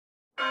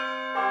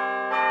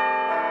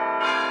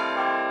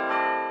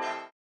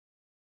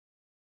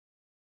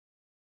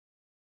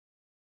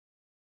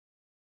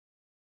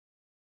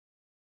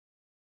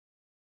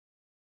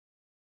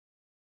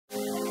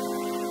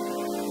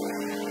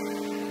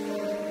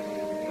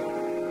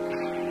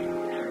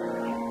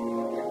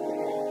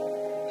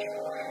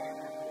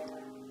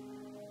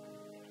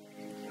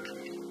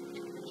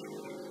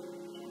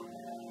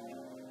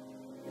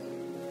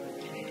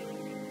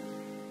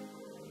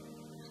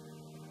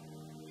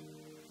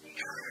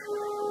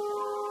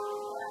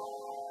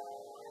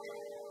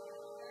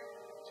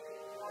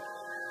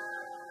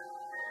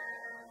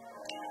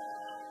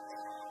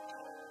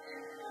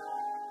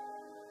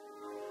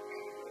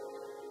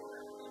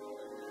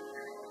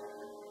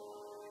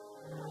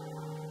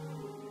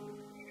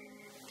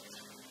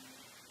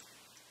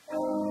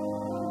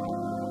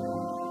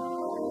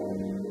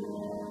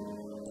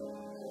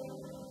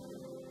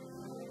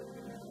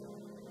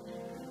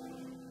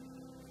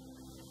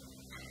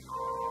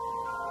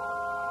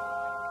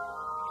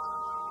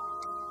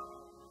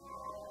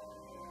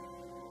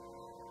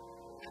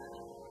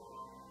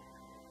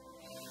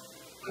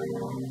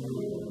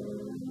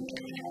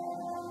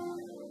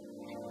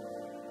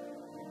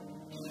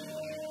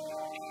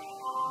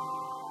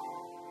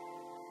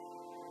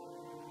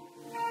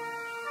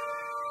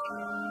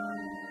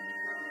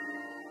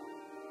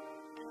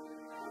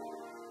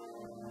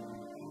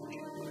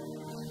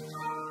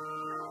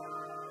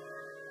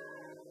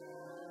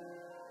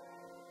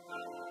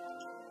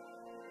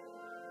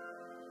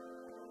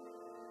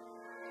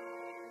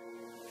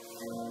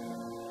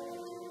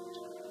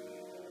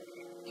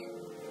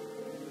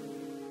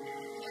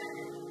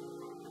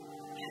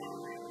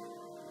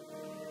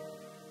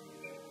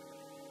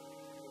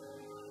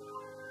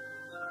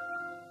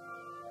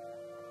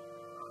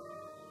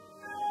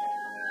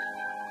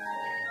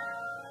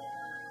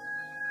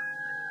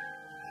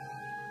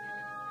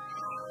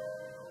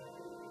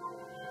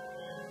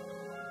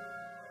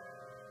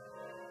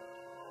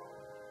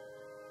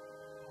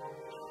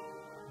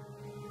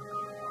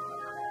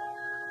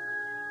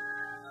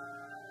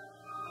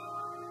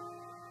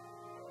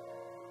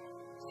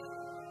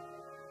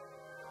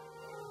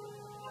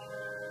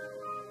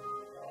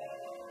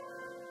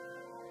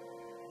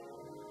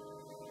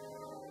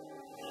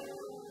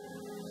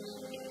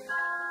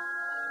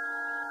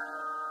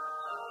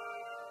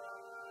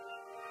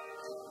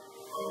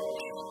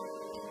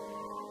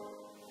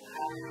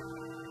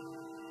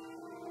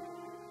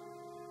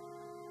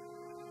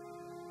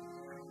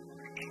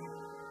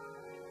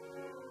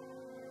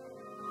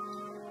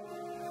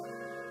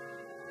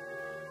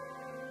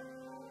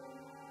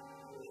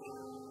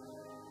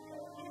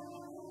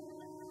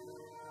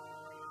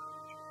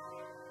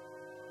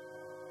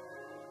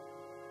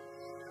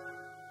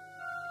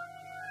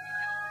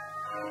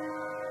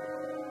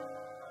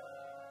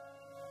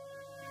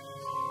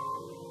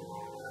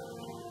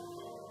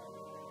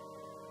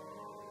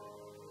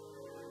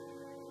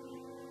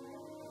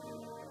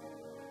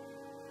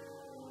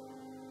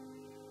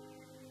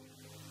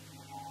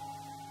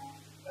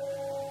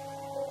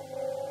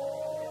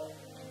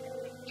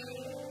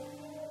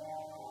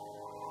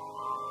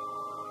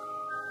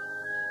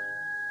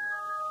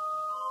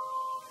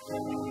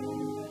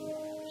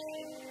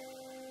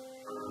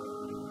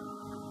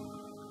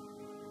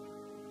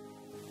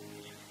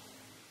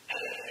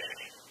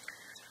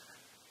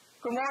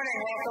Good morning.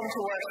 Welcome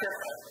to worship.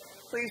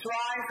 Please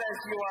rise as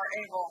you are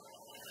able.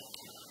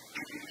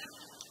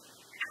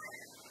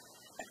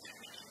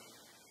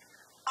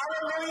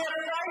 Alleluia,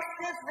 Christ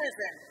is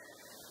risen.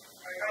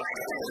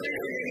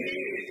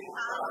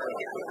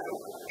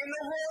 In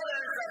the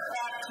waters of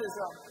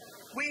baptism,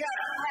 we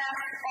have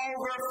passed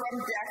over from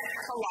death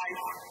to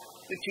life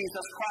with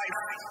Jesus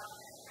Christ,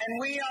 and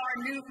we are a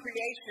new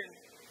creation.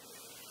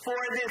 For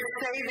this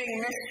saving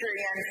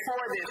mystery and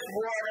for this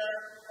water,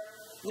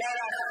 let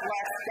us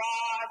bless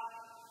God,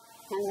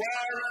 who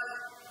was,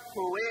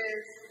 who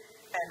is,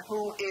 and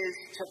who is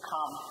to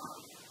come.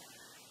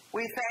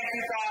 We thank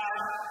you, God,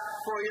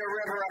 for your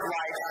river of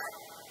life,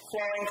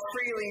 flowing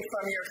freely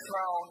from your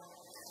throne,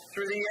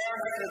 through the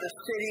earth, through the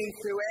city,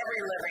 through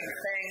every living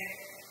thing.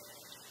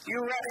 You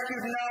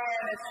rescued Noah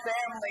and his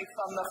family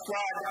from the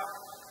flood.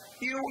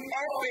 You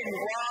opened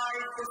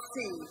wide the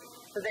sea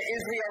for the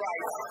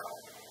Israelites.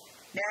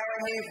 Now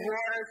in these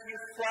waters you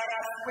flood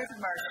us with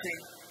mercy,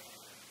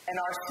 and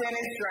our sin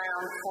is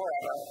drowned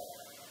forever.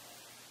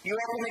 You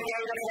open the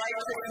gate of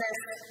righteousness,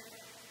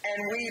 and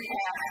we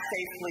pass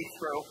safely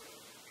through.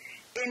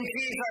 In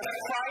Jesus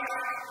Christ,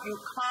 you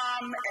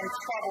calm and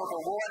trouble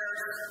the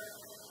waters.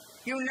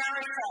 You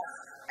nourish us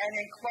and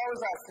enclose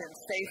us in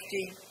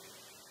safety.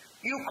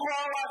 You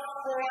call us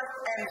forth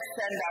and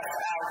send us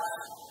out.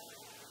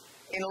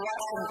 In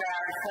less and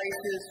barren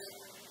places,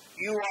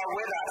 you are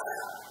with us.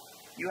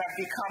 You have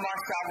become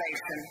our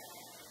salvation.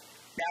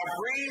 Now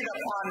breathe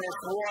upon this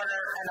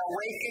water and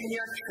awaken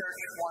your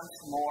church once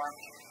more.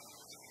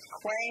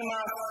 Claim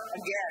us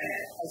again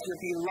as your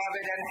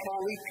beloved and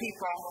holy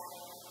people.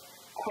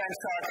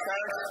 Quench our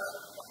thirst,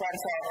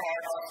 cleanse our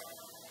hearts,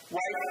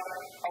 wipe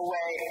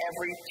away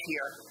every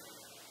tear.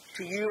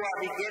 To you, our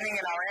beginning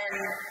and our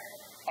end,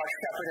 our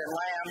shepherd and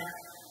lamb,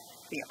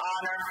 the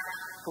honor,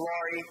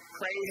 glory,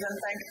 praise, and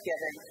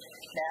thanksgiving,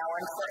 now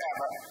and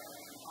forever.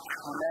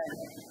 Amen.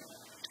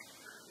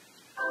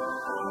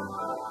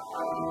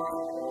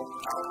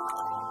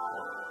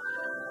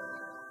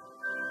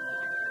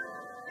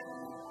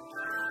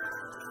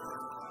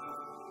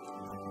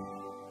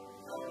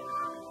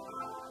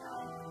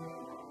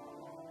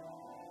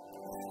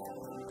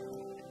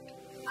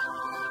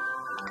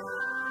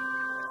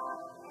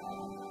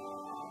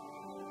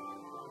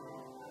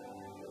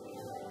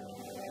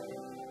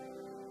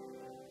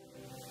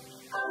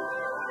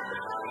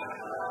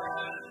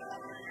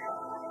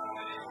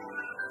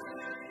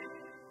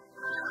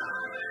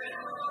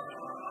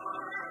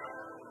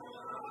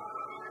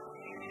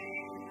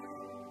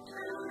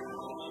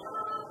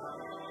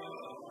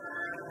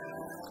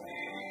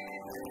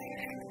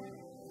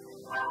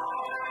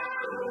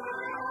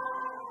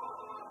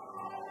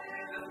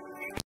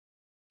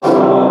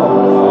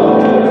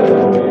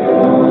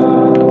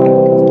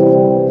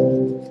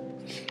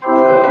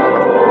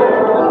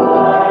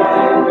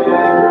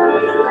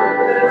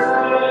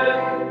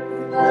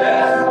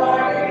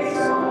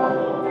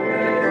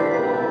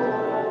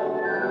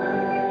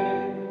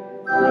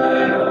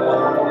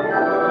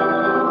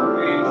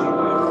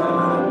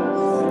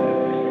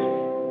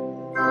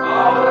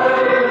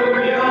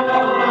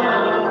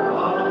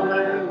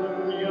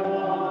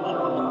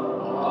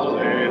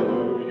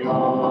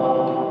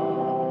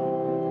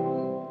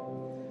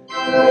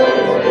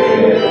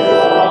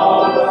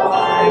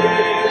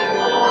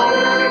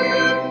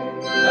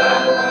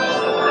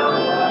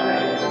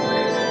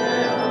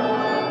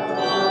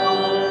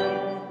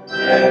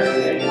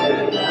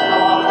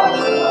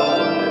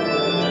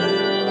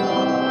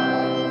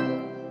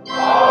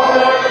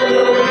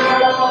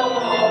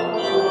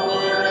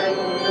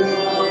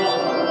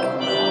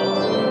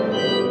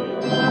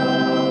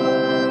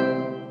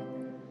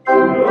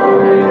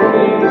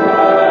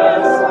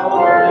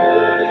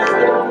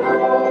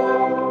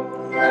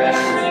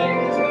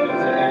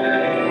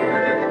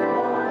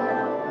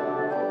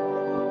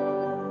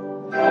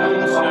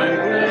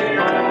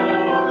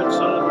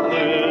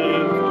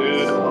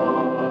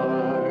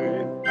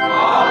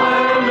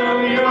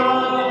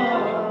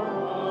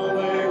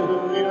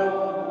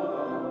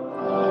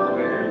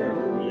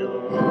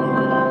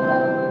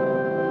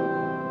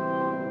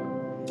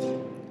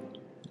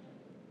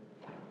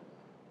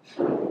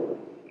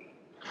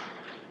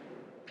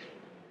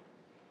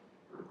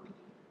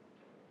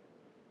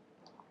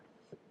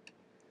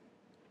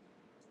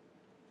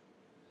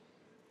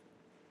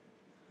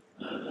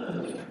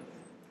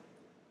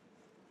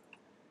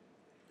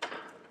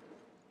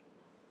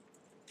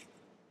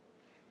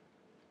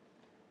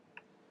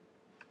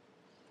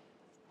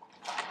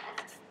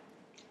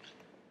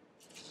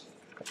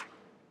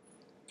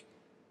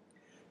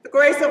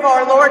 grace of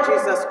our Lord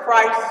Jesus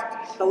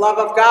Christ, the love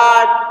of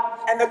God,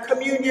 and the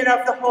communion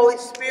of the Holy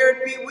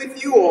Spirit be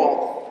with you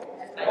all.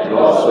 And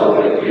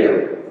also with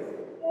you.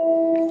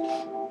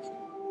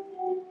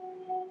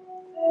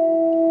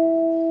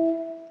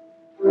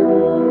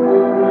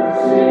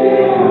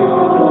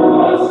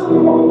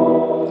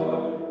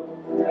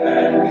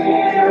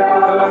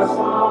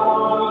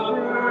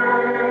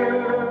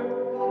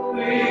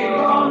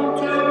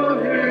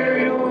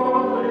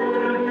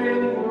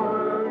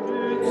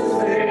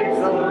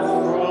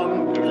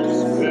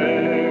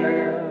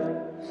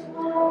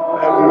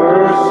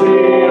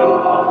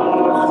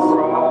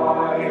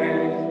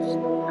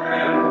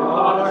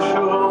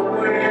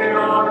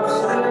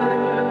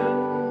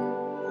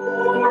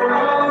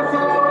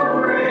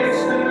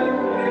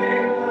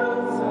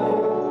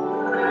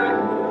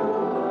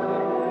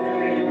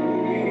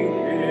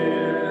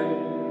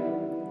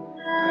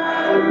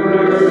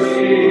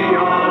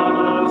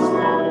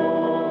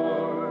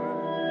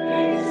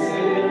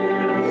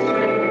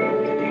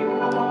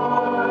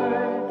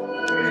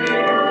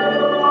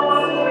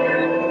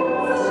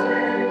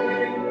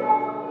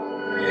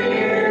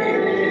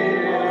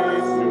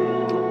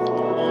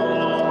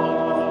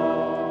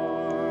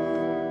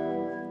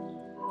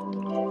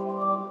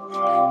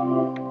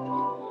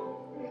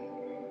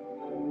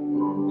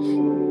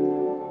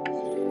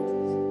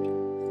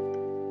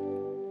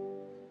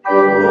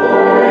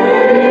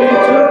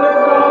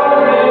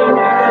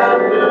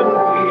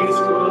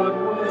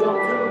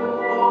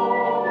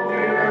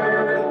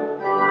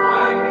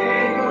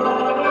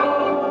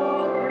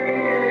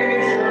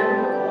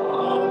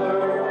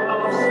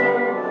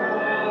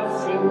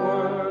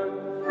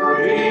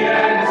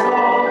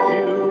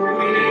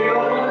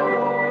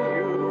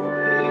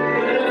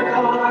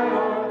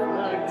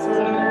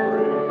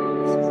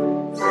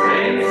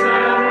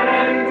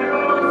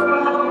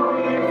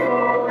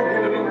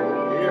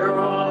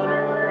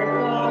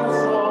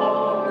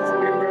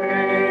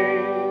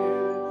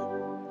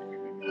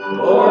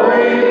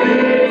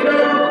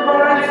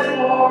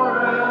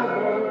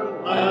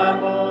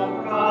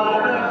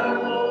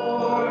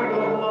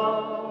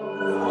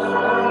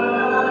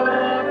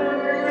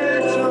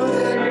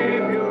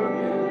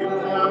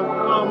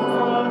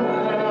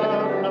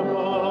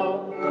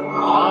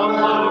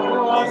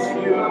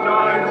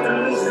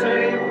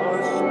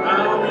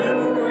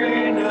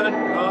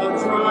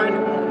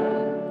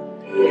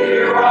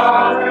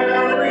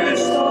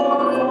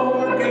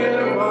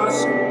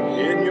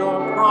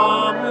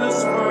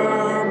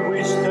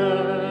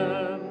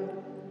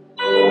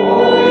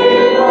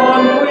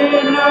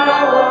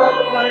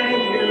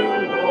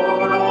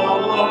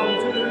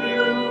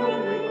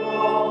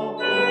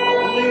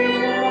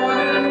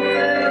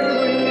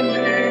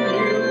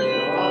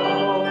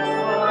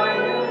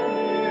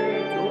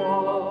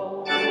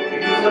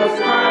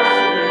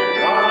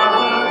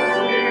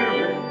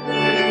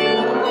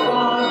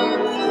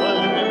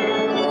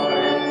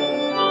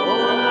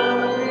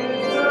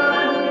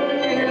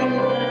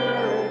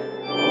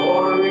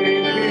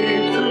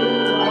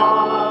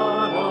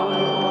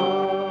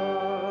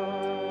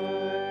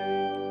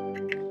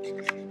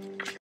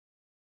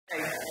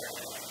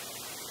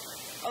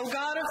 O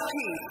God of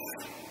peace,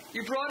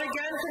 you brought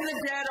again from the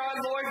dead our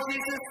Lord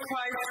Jesus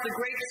Christ, the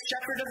great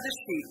shepherd of the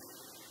sheep.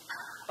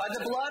 By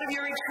the blood of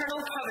your eternal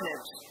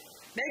covenant,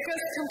 make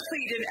us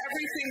complete in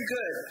everything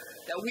good,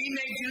 that we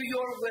may do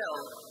your will,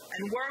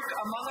 and work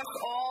among us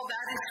all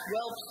that is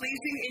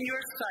well-pleasing in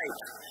your sight,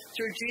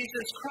 through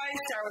Jesus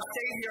Christ, our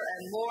Savior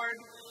and Lord,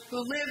 who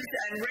lives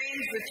and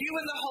reigns with you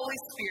in the Holy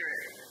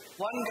Spirit,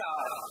 one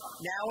God,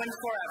 now and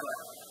forever.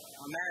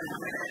 Amen.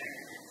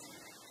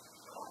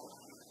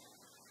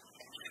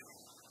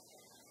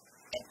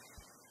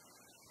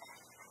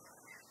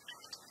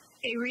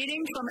 A reading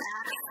from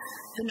Acts,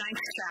 the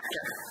 9th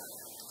chapter.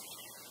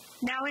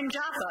 Now in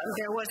Joppa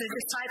there was a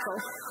disciple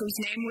whose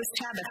name was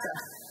Tabitha,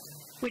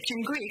 which in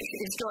Greek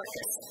is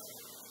Dorcas.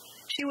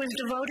 She was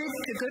devoted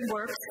to good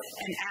works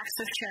and acts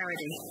of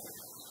charity.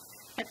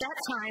 At that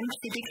time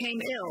she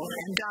became ill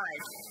and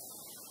died.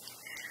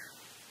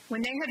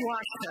 When they had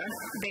washed her,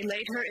 they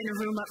laid her in a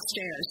room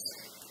upstairs.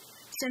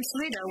 Since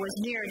Lydda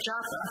was near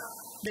Joppa,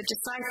 the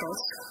disciples,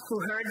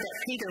 who heard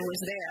that Peter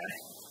was there,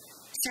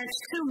 sent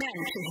 2 men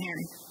to him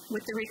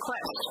with the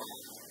request,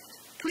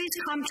 "Please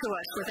come to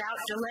us without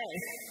delay."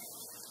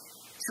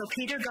 So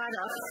Peter got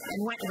up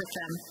and went with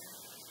them,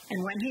 and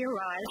when he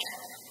arrived,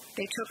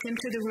 they took him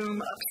to the room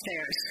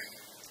upstairs.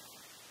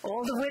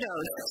 All the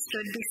widows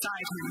stood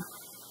beside him,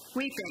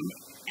 weeping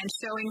and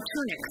showing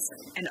tunics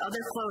and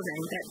other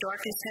clothing that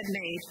Dorcas had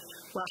made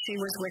while she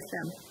was with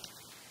them.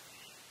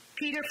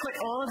 Peter put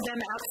all of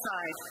them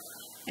outside,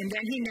 and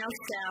then he knelt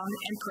down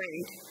and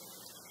prayed.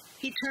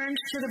 He turned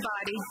to the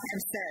body and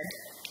said,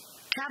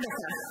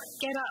 "Tabitha,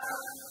 get up."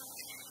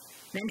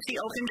 Then she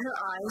opened her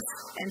eyes,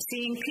 and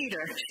seeing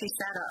Peter, she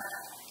sat up.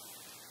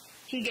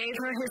 He gave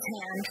her his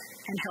hand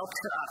and helped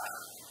her up.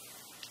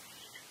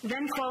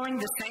 Then calling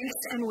the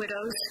saints and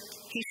widows,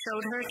 he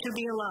showed her to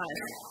be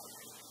alive.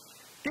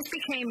 This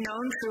became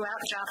known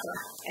throughout Joppa,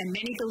 and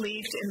many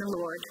believed in the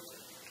Lord.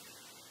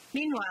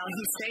 Meanwhile,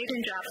 he stayed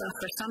in Joppa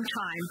for some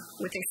time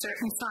with a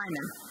certain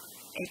Simon,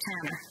 a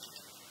tanner.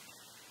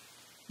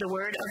 The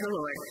word of the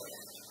Lord.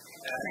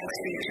 Thanks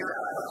be to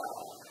God.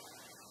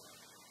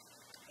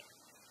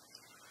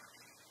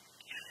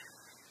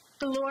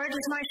 The Lord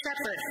is my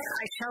shepherd,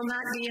 I shall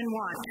not be in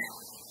want.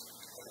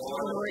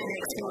 The Lord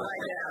makes me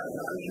lie down in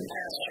green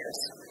pastures,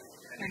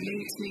 and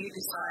leads me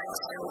beside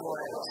still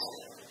waters.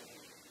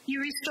 You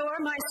restore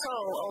my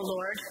soul, O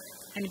Lord,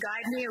 and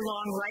guide me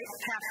along right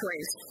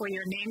pathways for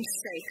your name's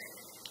sake.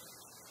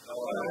 Though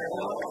I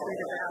walk through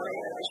the valley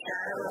of the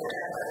shadow of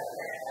death,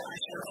 I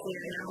shall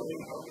fear no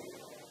evil,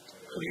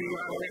 for you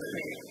are with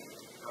me.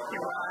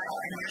 Your rod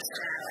and your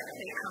staff,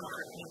 they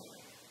comfort me.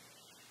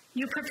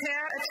 You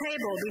prepare a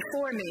table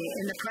before me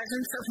in the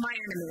presence of my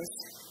enemies.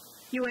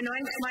 You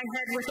anoint my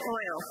head with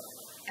oil,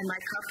 and my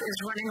cup is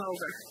running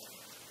over.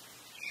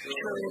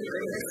 Surely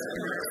goodness and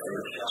mercy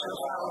shall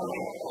follow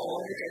me all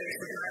the days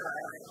of my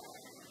life,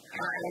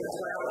 and I will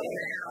dwell in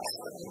the house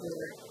of the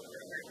Lord.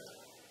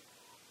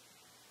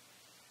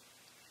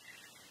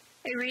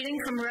 A reading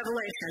from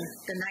Revelation,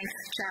 the 9th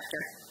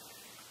chapter.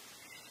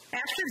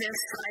 After this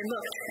I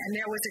looked, and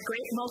there was a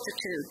great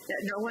multitude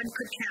that no one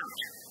could count,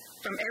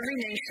 from every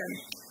nation,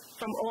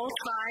 from all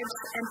tribes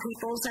and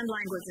peoples and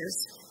languages,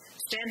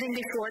 standing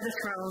before the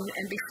throne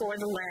and before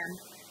the Lamb,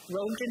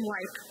 robed in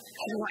white,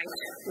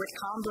 with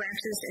palm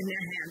branches in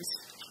their hands.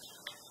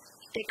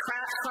 They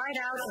cried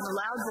out in a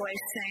loud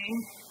voice, saying,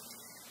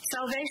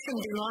 Salvation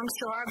belongs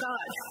to our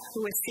God,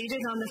 who is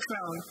seated on the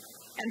throne,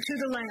 and to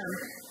the Lamb.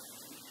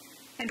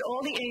 And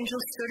all the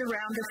angels stood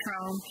around the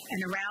throne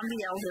and around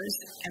the elders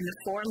and the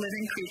 4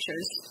 living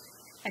creatures,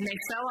 and they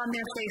fell on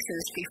their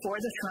faces before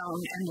the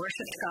throne and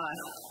worshipped God,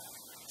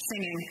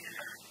 singing,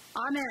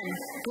 Amen,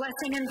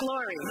 blessing and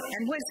glory,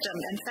 and wisdom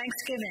and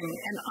thanksgiving,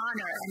 and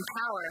honor and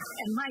power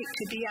and might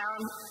to be our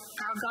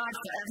God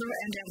forever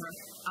and ever.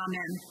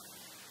 Amen.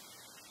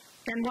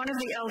 Then one of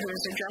the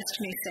elders addressed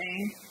me,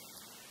 saying,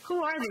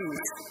 Who are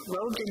these,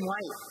 robed in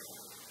white,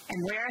 and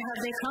where have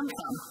they come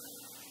from?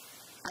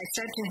 I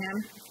said to him,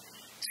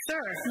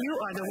 Sir, you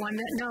are the one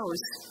that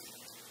knows.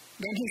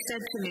 Then he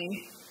said to me,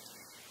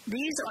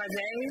 These are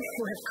they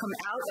who have come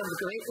out of a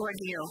great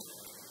ordeal.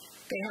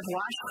 They have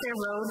washed their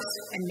robes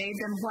and made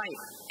them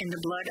white in the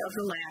blood of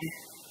the Lamb.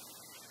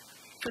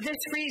 For this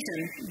reason,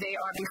 they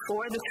are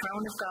before the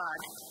throne of God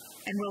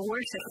and will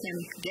worship him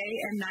day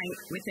and night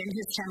within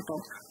his temple.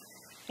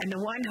 And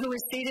the one who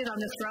is seated on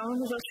the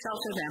throne will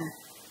shelter them.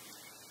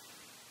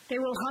 They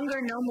will hunger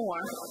no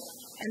more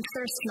and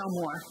thirst no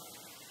more.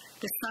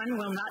 The sun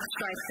will not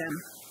strike them,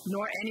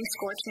 nor any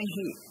scorching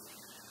heat.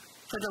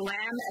 For the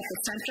Lamb at the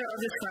center of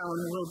the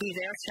throne will be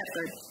their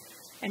shepherd,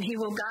 and he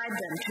will guide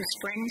them to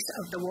springs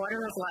of the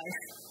water of life,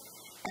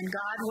 and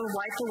God will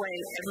wipe away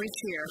every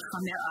tear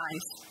from their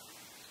eyes.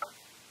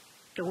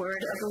 The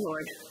word of the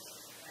Lord.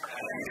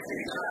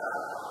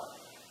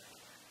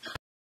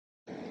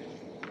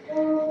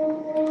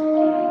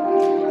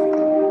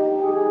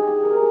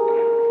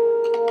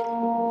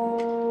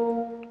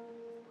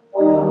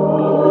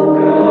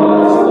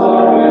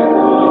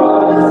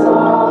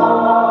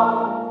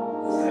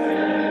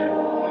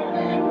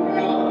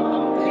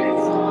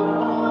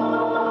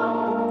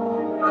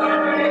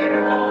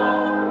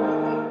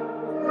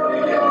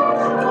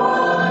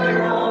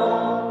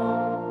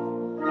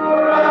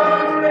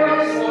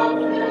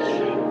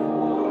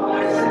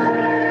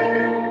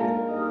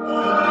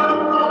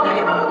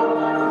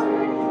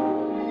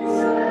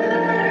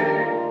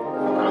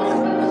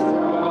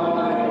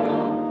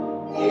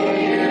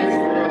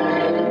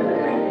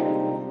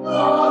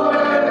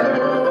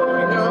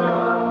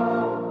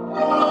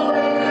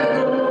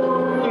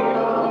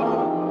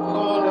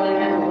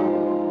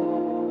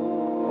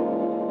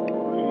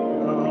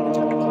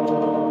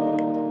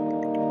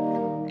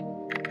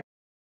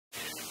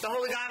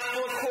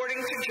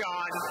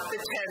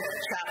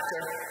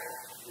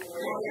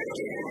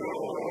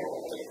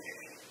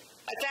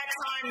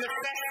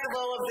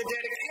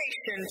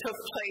 Took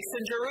place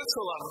in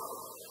Jerusalem.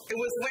 It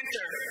was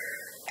winter,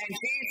 and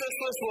Jesus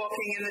was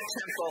walking in the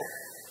temple,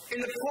 in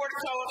the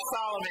portico of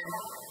Solomon.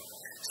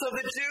 So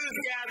the Jews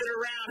gathered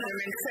around him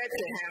and said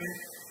to him,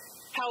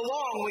 How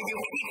long will you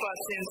keep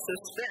us in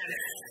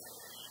suspense?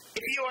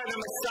 If you are the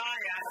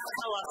Messiah,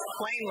 tell us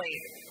plainly.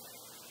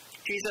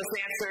 Jesus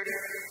answered,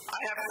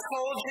 I have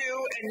told you,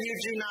 and you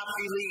do not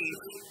believe.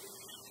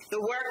 The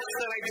works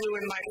that I do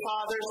in my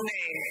Father's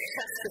name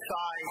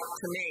testify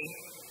to me.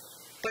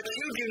 But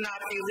you do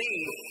not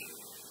believe,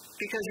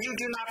 because you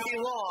do not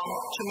belong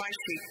to my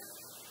sheep.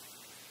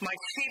 My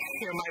sheep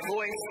hear my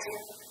voice.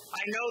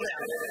 I know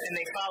them, and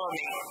they follow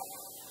me.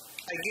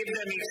 I give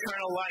them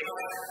eternal life,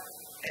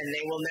 and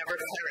they will never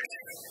perish.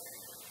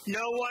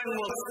 No one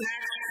will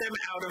snatch them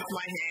out of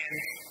my hand.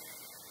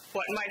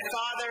 What my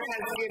Father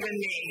has given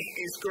me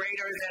is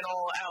greater than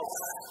all else,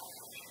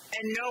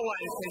 and no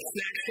one can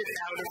snatch it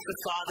out of the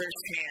Father's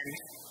hand.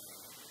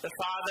 The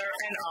Father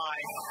and I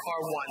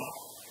are one.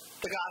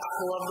 The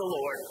Gospel of the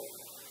Lord.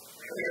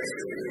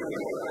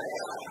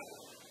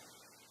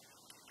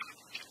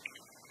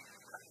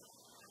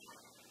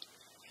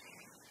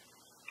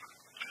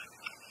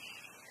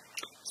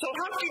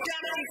 Humpty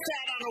Dumpty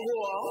sat on a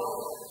wall,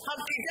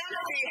 Humpty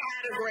Dumpty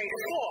had a great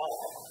fall.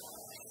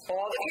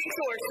 All the king's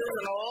horses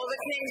and all the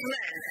king's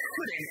men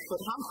couldn't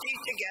put Humpty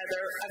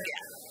together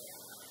again.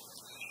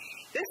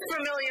 This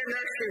familiar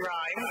nursery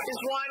rhyme is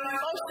one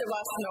most of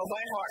us know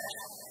by heart.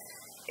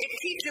 It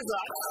teaches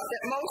us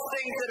that most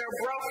things that are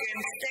broken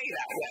stay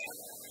that way.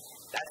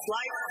 That's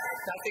life,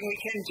 nothing we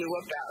can do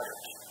about it.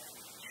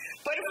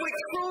 But if we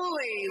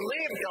truly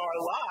lived our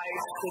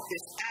lives with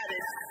this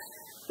adage,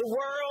 the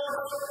world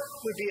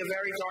would be a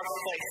very dark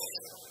place.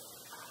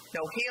 No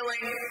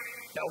healing,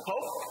 no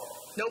hope,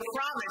 no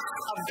promise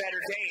of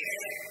better days.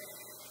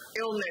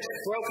 Illness,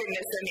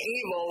 brokenness, and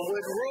evil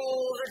would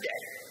rule the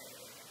day.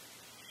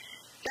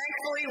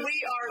 Thankfully, we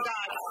are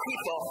God's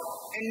people,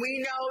 and we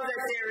know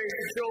that there is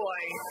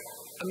joy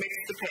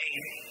amidst the pain.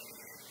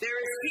 There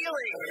is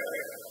healing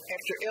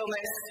after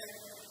illness.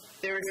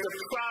 There is the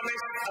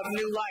promise of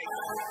new life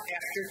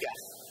after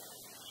death.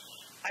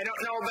 I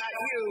don't know about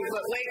you,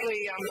 but lately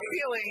I'm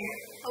feeling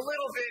a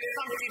little bit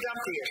Humpty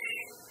Dumpty-ish.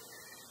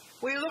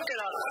 We look at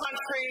a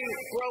country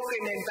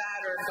broken and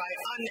battered by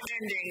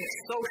unending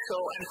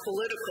social and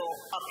political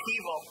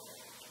upheaval.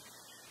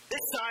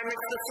 This time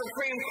it's the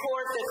Supreme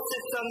Court that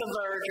sits on the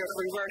verge of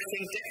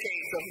reversing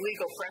decades of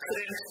legal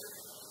precedent.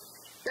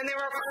 Then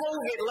there are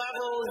COVID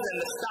levels and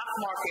the stock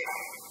market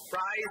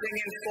rising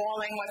and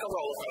falling like a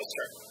roller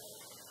coaster.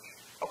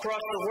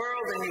 Across the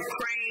world in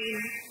Ukraine,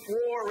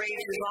 war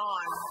rages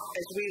on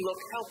as we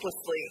look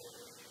helplessly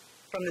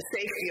from the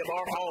safety of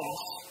our homes.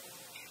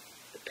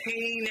 The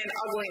pain and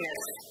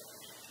ugliness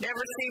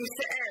never seems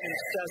to end,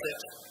 does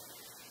it?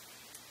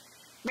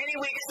 Many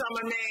weeks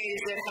I'm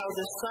amazed at how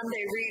the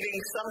Sunday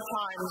readings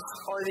sometimes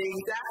are the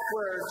exact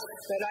words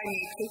that I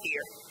need to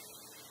hear.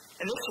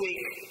 And this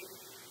week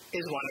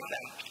is one of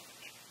them.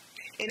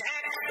 In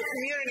Acts, the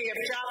community of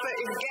Joppa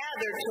is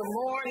gathered to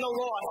mourn the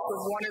loss of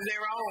one of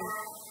their own.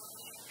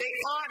 They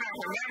honor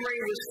her memory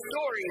with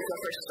stories of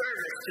her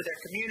service to their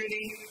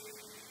community.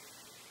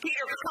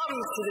 Peter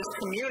comes to this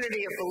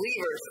community of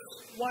believers,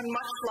 one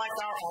much like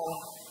our own,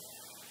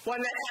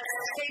 one that has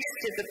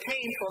tasted the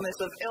painfulness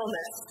of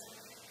illness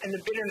and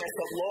the bitterness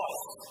of loss.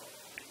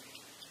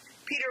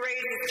 Peter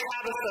raises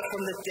Tabitha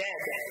from the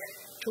dead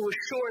to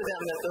assure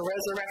them that the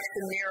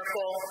resurrection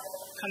miracle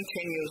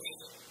continues.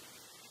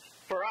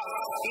 For us,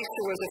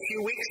 Easter was a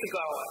few weeks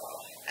ago,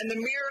 and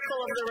the miracle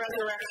of the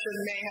resurrection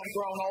may have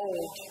grown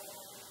old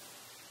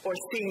or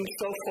seemed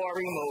so far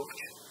removed.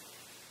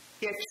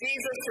 Yet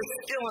Jesus is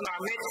still in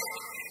our midst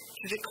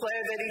to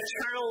declare that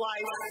eternal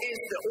life is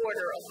the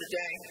order of the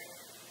day.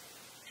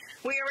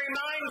 We are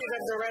reminded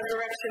of the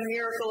resurrection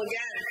miracle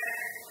again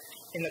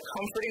in the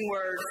comforting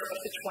words of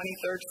the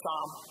 23rd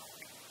Psalm,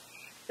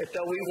 that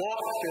though we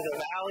walk through the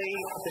valley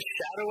of the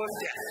shadow of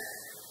death,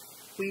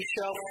 we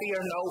shall fear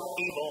no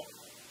evil,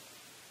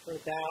 for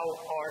thou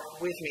art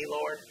with me,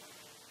 Lord.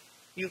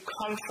 You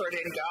comfort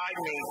and guide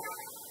me,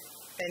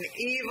 and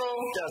evil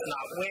does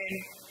not win.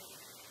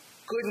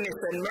 Goodness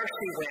and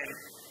mercy win,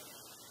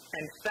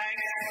 and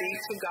thanks be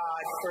to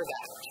God for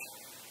that.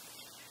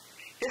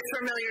 This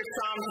familiar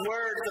Psalm's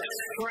words of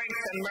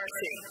strength and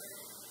mercy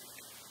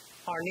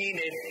are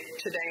needed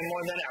today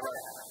more than ever.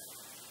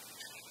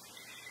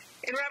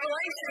 In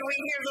Revelation, we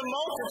hear the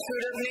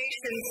multitude of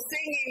nations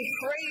singing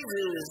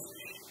praises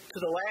to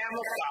the Lamb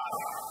of God,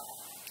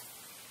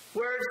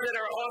 words that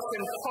are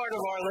often part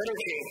of our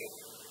liturgy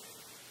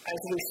as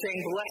we sing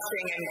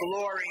blessing and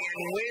glory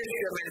and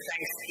wisdom and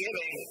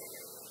thanksgiving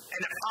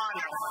and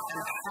honor and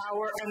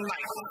power and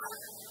might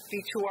be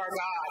to our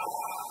God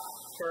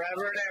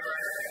forever and ever.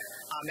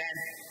 Amen.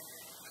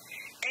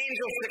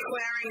 Angels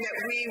declaring that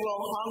we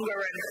will hunger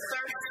and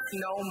thirst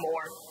no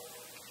more.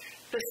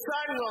 The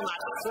sun will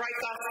not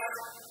strike us,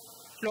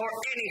 nor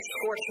any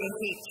scorching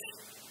heat.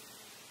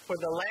 For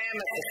the Lamb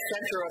at the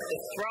center of the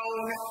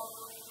throne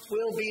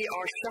will be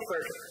our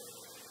shepherd,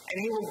 and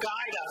he will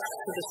guide us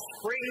to the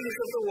springs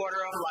of the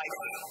water of life,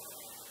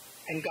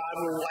 and God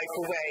will wipe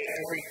away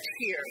every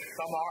tear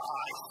from our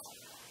eyes.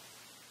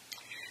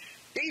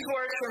 These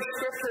words from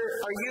Scripture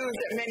are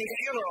used at many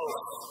funerals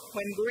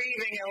when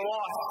grieving and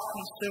loss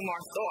consume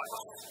our thoughts.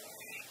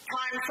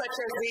 Times such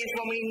as these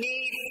when we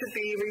need to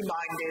be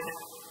reminded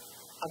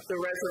of the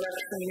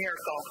resurrection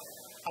miracle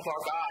of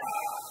our God,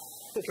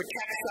 who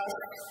protects us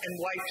and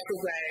wipes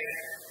away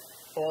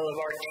all of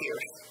our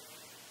tears.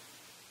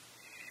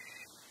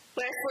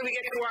 Lastly, we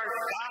get to our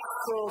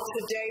gospel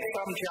today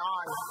from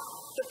John.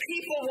 The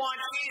people want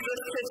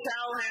Jesus to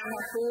tell him,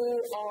 "Who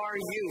are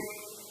you?"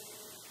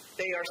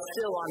 They are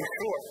still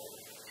unsure.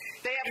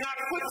 They have not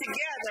put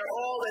together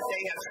all that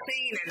they have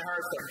seen and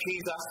heard from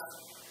Jesus.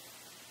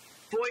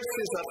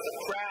 Voices of the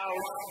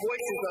crowd,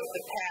 voices of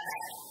the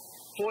past,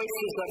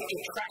 voices of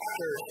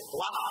detractors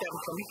block them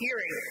from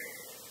hearing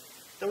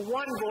the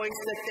one voice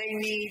that they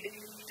need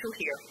to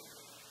hear,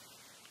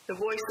 the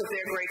voice of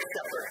their great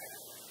shepherd,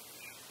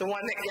 the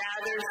one that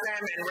gathers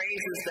them and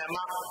raises them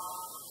up,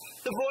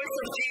 the voice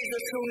of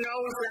Jesus who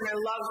knows them and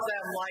loves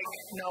them like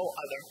no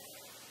other.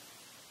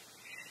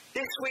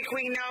 This week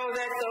we know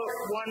that the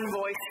one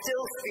voice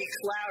still speaks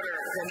louder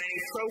than any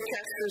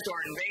protesters or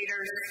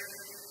invaders.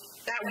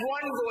 That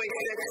one voice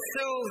that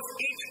soothes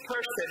each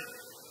person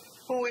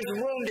who is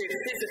wounded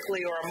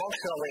physically or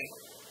emotionally.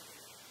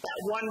 That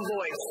one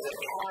voice that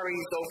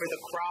carries over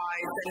the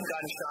cries and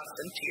gunshots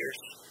and tears.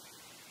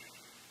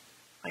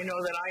 I know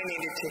that I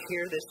needed to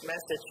hear this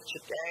message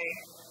today,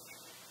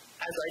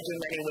 as I do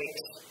many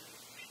weeks.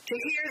 To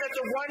hear that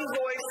the one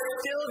voice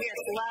still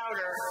gets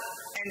louder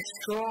and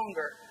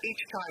stronger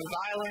each time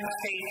violence,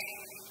 hate,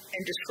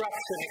 and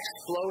disruption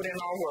explode in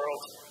our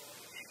world.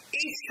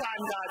 Each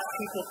time God's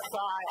people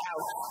cry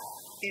out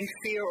in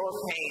fear or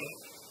pain,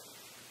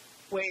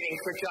 waiting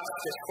for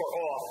justice for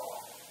all.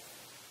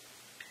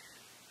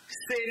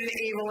 Sin,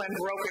 evil, and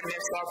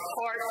brokenness are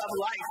part of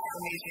life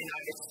in these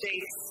United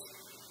States.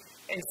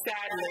 And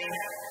sadly,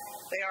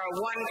 they are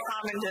one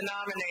common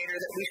denominator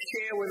that we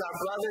share with our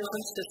brothers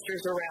and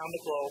sisters around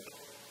the globe.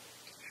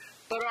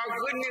 But our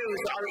good news,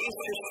 our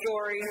Easter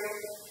story,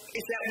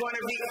 is that one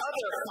of the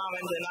other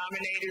common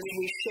denominators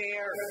we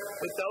share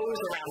with those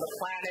around the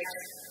planet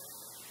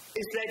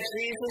is that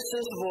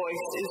Jesus'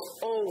 voice is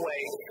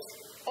always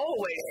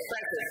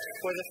present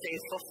for the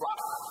faithful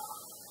flock.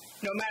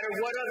 No matter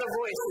what other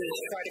voices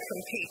try to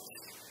compete,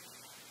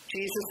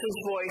 Jesus'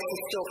 voice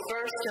is still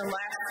first and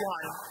last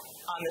one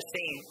on the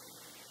scene.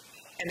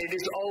 And it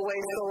is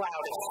always the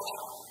loudest,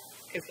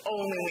 if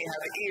only we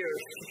have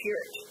ears to hear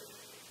it.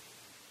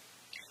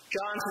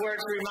 John's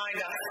words remind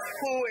us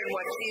who and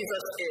what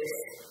Jesus is,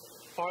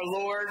 our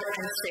Lord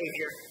and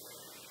Savior.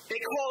 They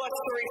call us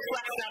to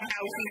reflect on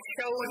how he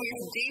showed his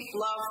deep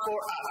love for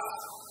us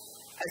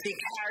as he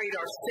carried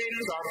our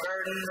sins, our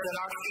burdens, and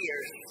our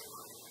fears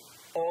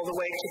all the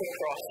way to the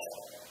cross.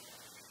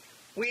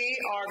 We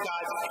are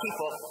God's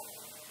people.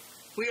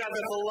 We are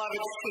the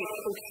beloved sheep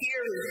who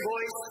hear his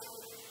voice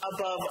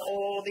above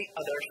all the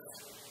others.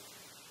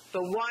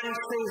 The one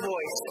true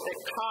voice that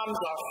calms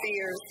our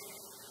fears,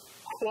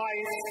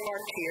 quiets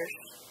our tears,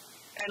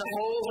 and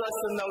holds us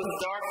in those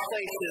dark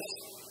places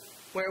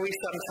where we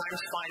sometimes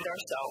find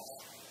ourselves.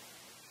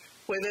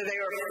 Whether they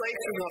are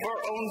places of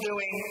our own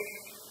doing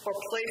or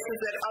places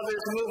that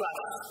others move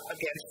us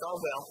against our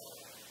will.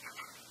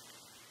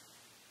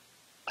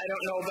 I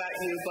don't know about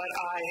you, but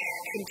I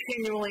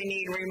continually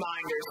need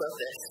reminders of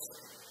this.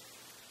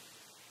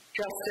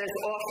 Just as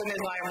often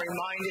as I am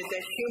reminded that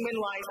human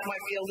life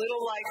might be a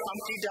little like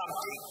Humpty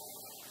Dumpty,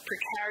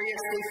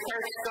 precariously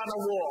perched on a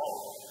wall,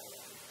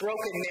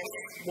 brokenness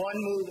one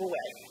move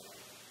away.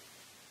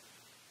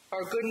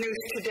 Our good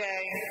news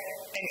today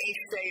and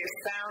each day is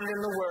found in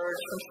the words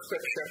from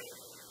Scripture.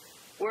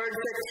 Words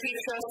that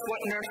teach us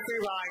what nursery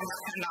rhymes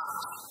cannot.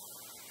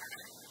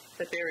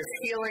 That there is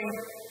healing,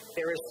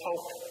 there is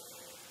hope,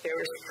 there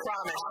is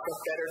promise of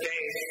better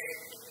days.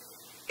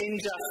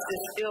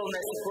 Injustice,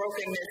 illness,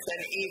 brokenness,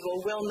 and evil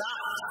will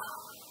not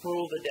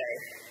rule the day.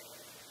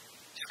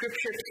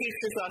 Scripture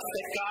teaches us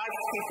that God's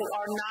people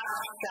are not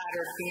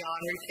scattered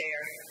beyond repair,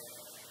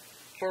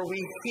 for we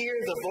hear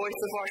the voice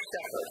of our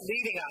shepherd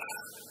leading us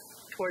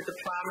toward the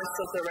promise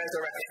of the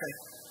resurrection.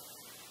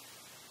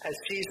 As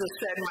Jesus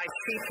said, "My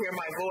sheep hear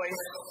my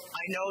voice,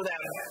 I know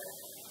them,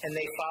 and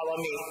they follow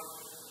me.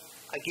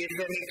 I give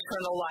them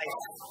eternal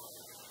life,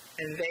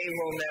 and they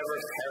will never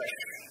perish.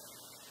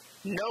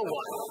 No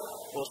one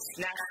will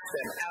snatch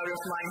them out of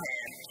my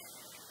hand.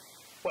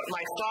 What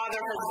my Father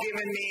has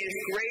given me is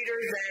greater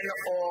than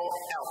all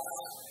else,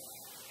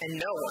 and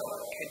no one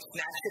can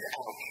snatch it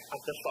out of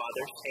the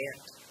Father's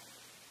hand."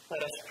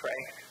 Let us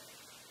pray.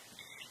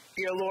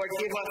 Dear Lord,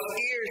 give us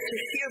ears to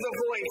hear the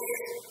voice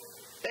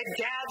that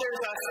gathers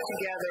us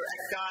together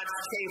at God's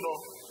table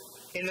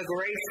in the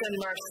grace and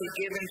mercy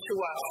given to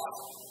us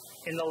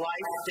in the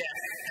life,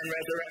 death, and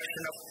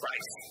resurrection of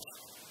Christ.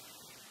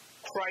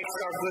 Christ,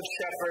 our Good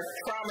Shepherd,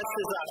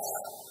 promises us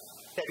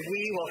that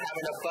we will have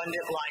an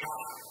abundant life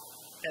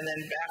and then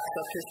backs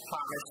up his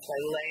promise by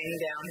laying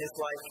down his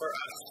life for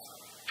us.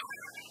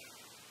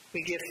 We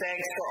give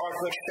thanks for our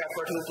Good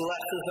Shepherd who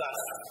blesses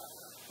us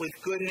with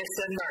goodness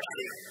and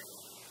mercy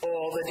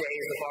all the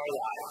days of our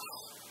lives.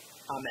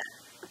 Amen.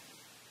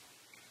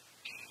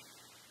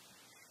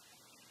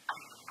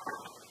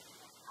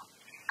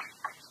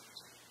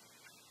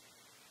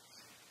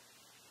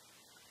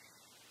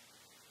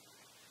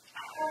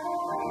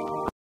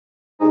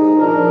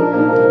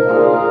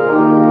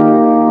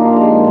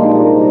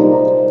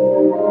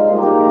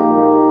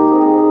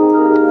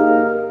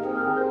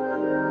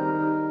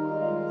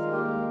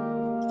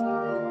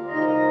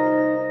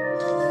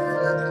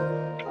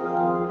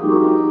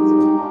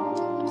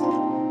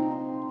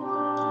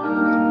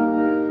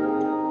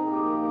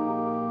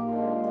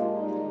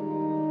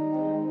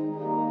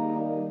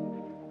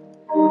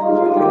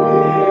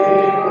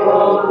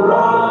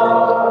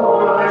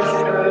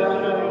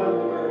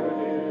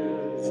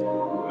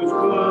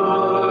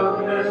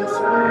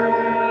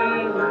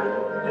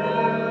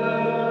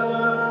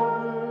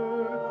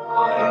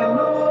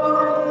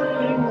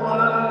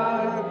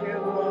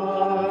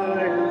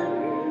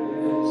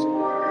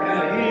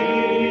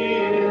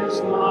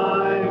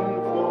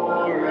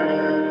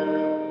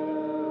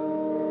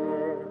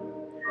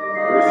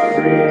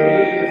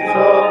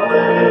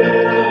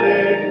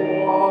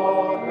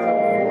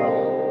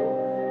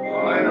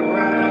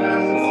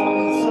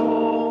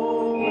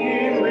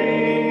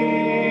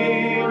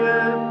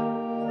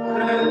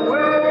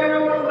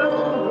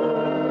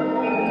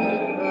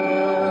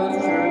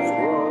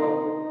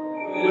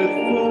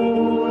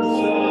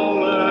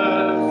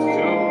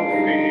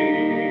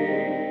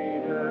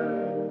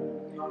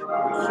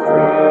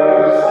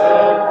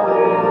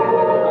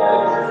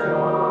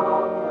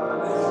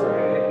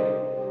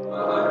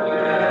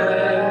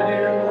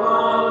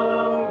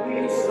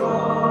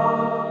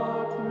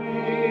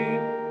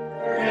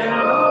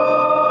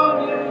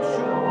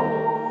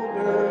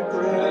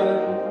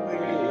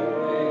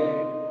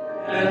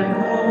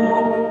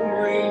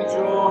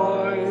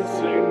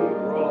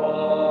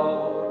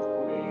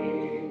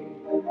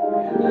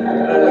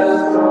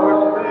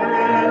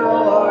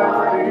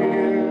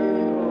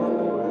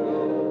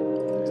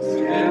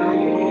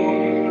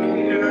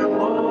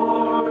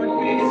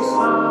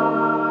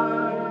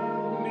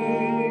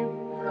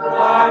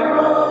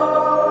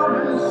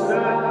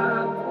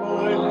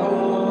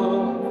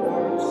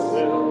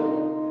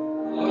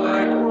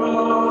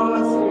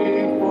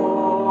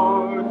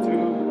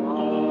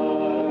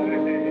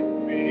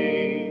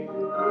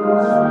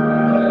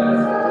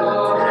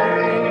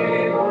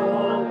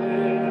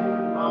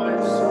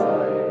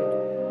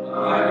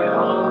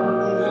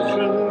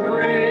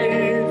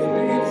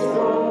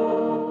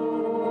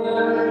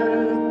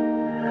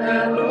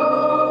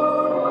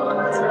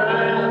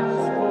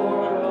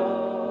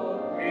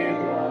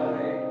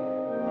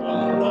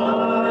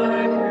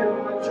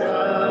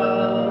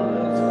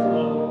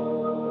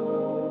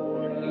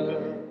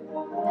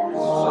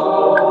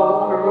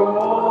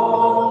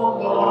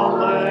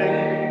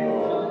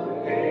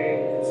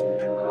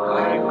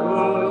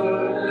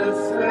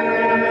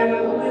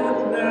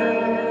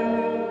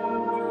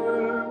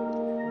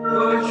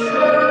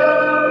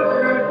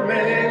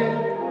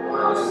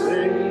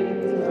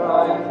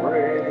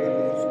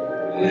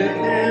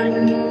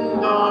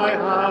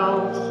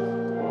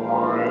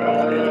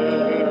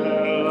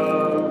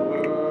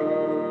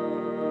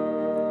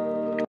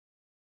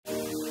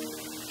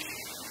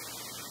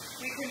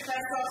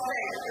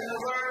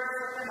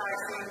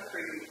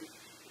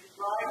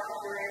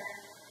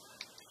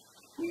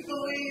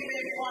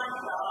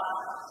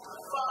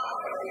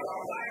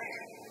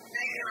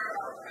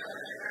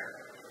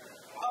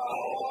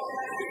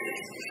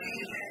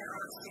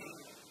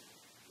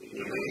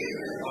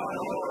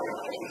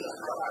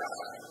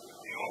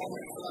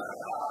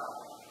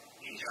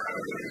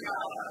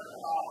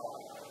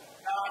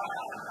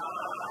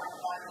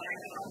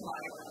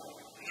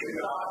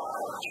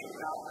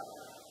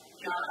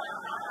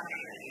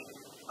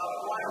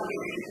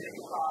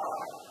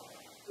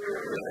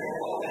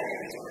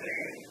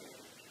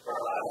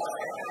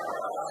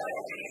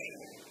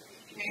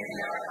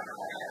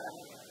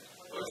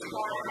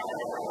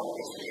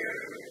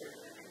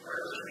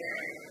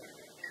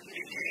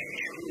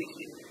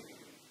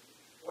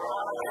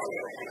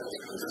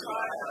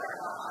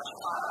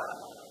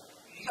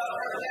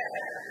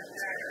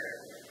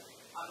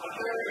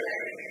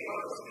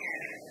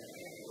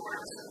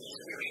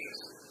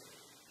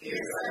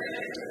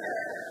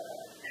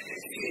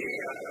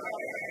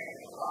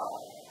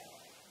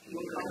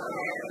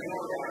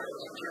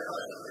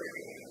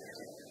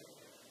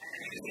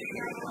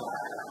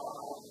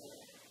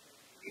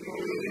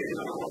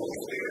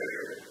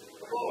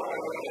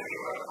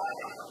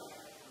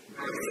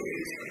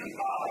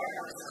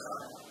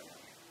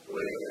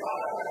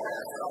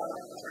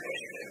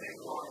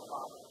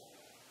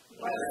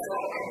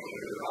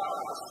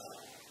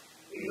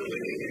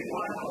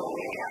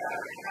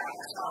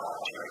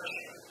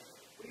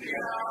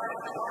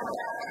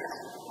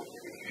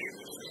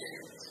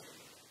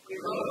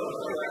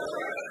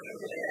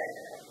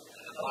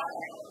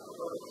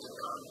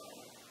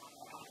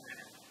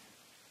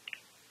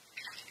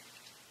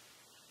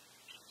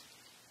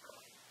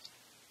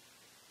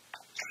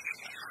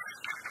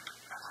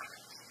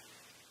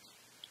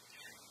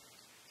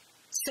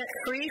 Set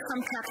free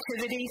from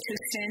captivity to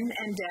sin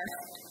and death,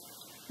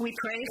 we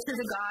pray to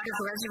the God of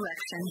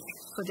resurrection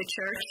for the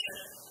church,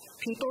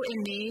 people in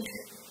need,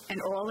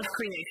 and all of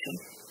creation.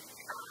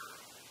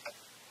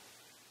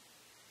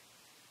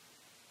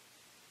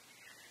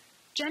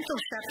 Gentle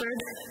Shepherd,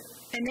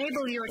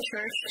 enable your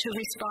church to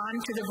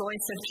respond to the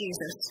voice of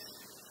Jesus.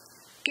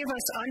 Give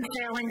us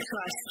unfailing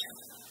trust,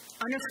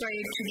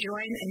 unafraid to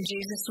join in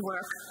Jesus'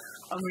 work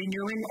of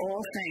renewing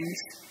all things.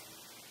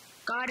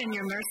 God, in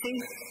your mercy,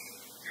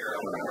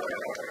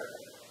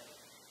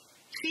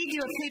 feed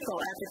your people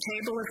at the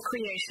table of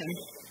creation.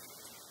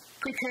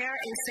 Prepare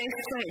a safe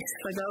place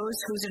for those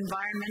whose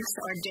environments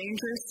are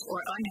dangerous or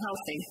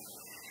unhealthy,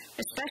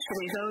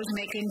 especially those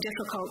making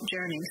difficult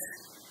journeys.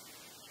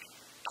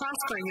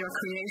 Prosper your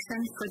creation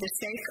for the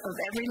sake of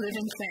every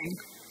living thing.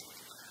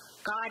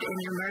 God, in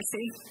your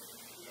mercy,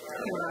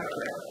 hear our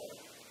prayer.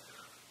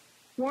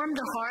 Warm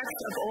the hearts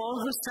of all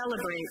who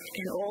celebrate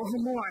and all who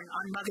mourn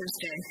on Mother's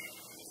Day.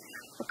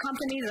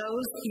 Accompany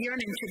those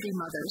yearning to be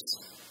mothers.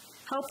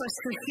 Help us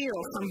to heal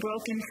from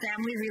broken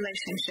family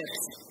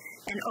relationships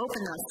and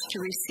open us to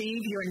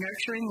receive your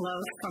nurturing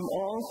love from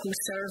all who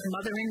serve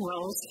mothering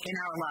roles in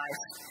our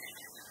lives.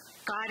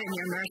 God, in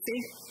your mercy,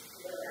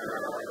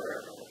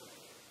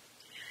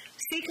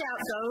 seek out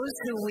those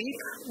who weep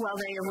while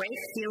they await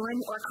healing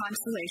or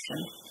consolation,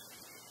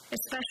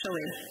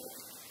 especially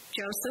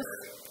Joseph,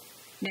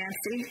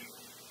 Nancy,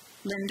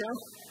 Linda,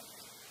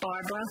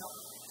 Barbara,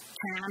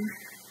 Pam,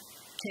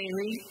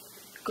 Kaylee,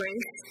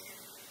 Grace,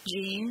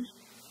 Jean,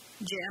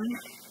 Jim,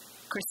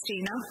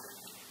 Christina,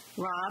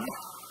 Rob,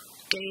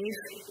 Dave,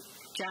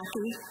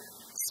 Jackie,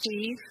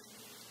 Steve,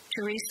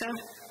 Teresa,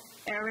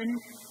 Erin,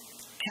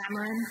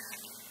 Cameron,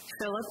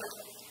 Philip,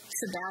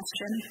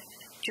 Sebastian,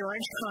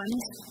 George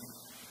Kunz,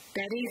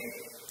 Betty,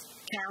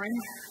 Karen,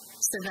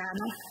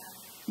 Savannah,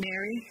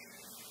 Mary,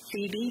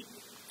 Phoebe,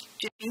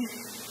 Jimmy,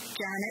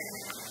 Janet,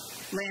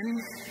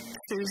 Lynn,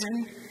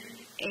 Susan,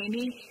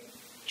 Amy,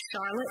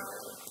 Charlotte,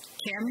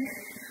 Kim,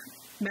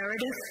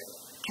 Meredith,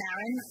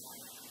 Karen,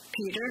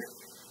 Peter,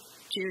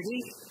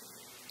 Judy,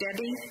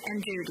 Debbie,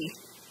 and Judy.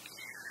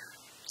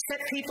 Set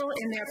people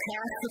in their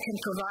path who can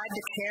provide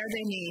the care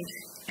they need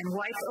and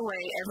wipe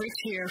away every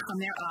tear from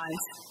their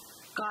eyes.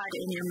 God,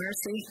 in your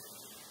mercy,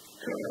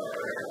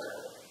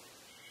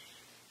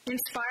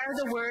 inspire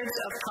the words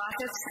of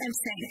prophets and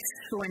saints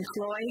who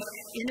employ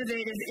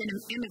innovative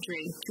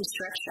imagery to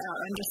stretch our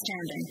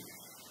understanding,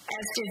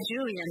 as did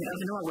Julian of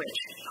Norwich,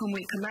 whom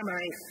we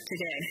commemorate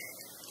today.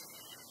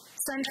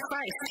 Send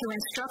Christ to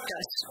instruct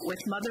us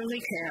with motherly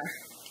care.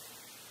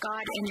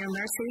 God, in your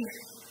mercy,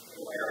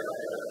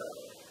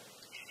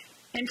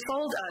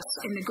 enfold us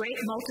in the great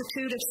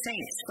multitude of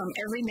saints from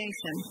every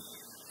nation,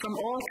 from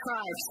all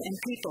tribes and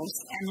peoples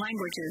and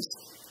languages.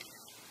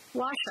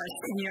 Wash us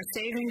in your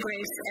saving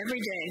grace every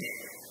day,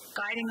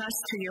 guiding us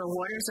to your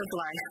waters of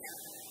life.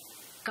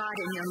 God,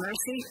 in your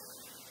mercy,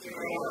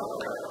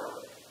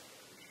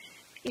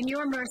 in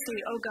your mercy,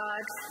 O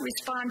God,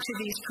 respond to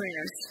these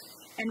prayers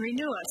and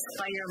renew us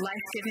by your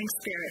life-giving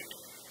Spirit,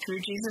 through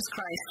Jesus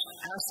Christ,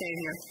 our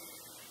Savior.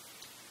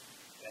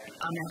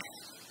 Amen.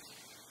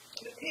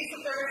 The peace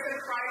of the risen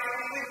Christ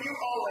be with you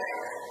always.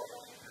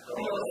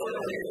 And also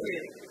with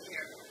you.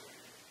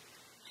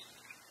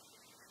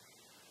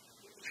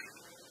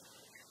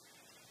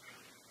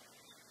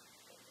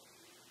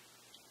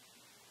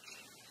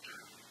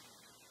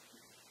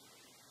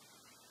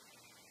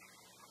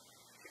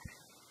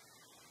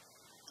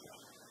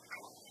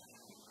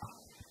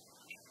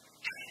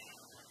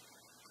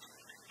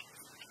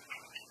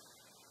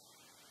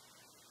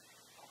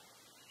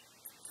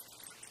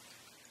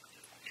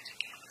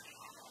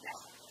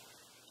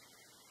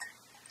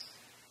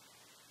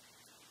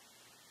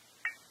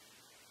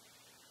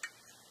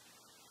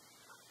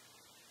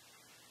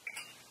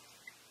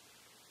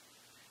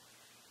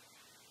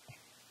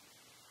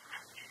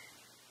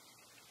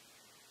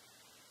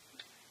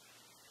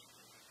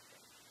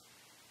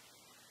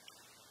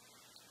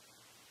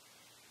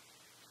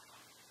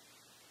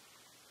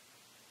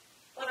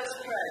 Let us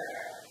pray.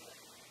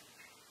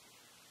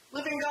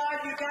 Living God,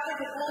 you gather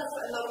the wolf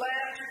and the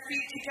lamb to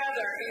feed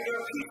together in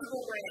your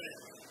peaceable reign,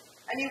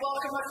 and you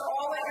welcome us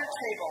all at your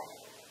table.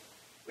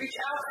 Reach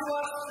out to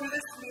us through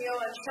this meal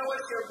and show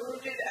us your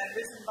wounded and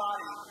risen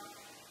body,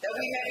 that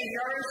we may be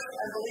nourished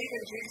and believe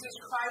in Jesus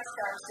Christ,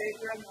 our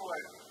Savior and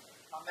Lord.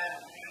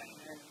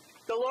 Amen.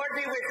 The Lord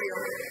be with you.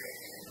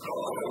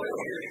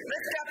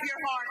 Lift up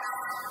your hearts.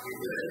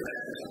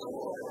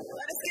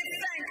 Let us give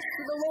thanks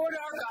to the Lord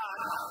our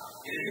God.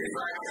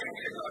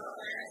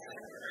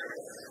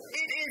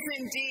 It is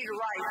indeed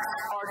right,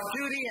 our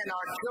duty and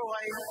our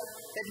joy,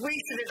 that we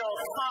should at all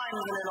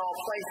times and in all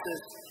places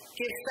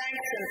give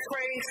thanks and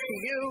praise to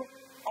you,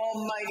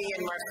 Almighty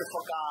and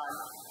merciful God,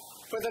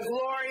 for the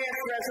glorious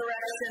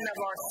resurrection of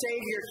our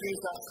Savior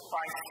Jesus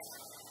Christ,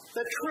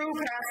 the true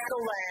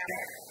Paschal Lamb,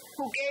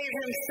 who gave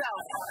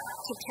himself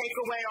to take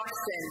away our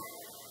sin,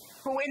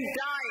 who in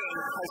dying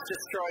has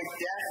destroyed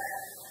death,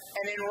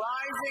 and in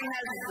rising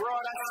has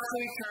brought us to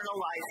eternal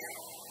life.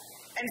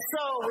 And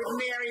so, with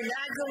Mary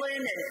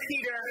Magdalene and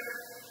Peter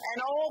and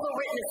all the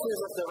witnesses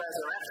of the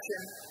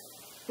resurrection,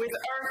 with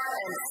earth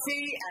and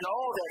sea and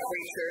all their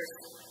creatures,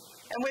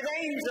 and with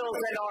angels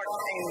and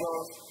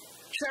archangels,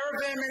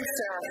 cherubim and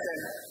seraphim,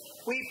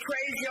 we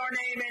praise your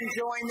name and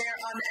join their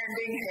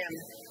unending hymn.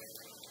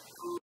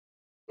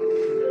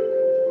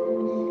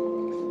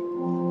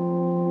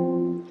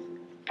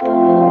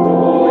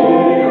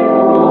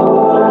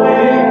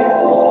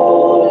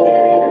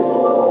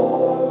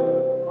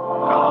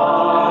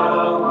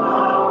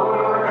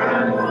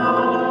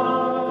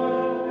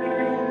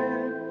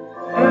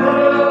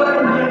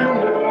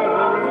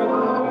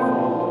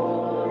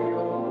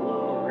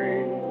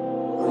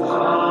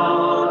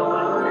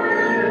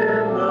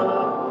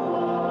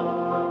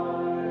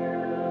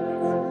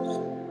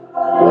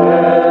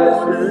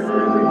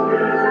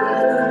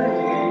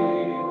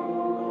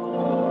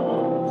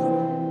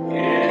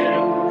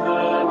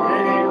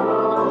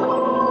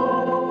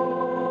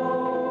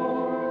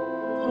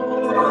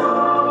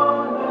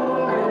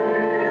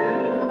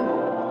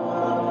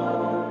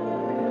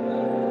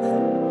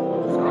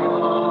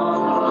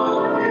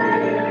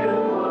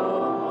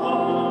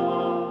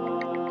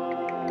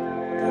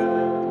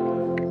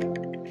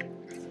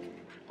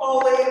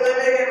 Holy,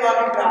 living, and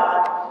loving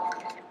God,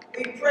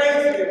 we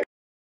praise you,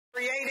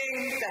 Creating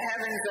the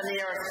heavens and the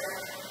earth.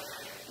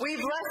 We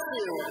bless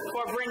you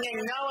for bringing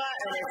Noah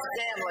and his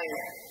family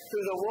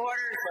through the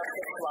waters of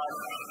the flood,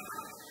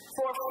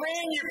 for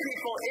freeing your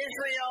people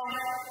Israel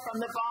from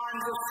the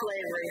bonds of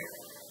slavery,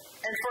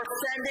 and for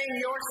sending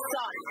your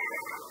Son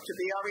to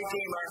be our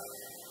Redeemer.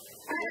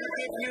 We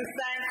give you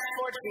thanks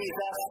for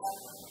Jesus,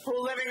 who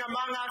living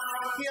among us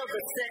healed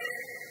the sick,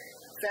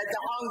 fed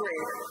the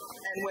hungry,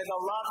 and with a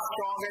love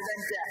stronger than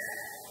death,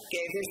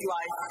 gave his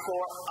life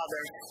for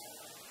others.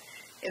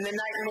 In the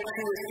night in which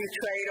he was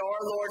betrayed,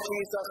 our Lord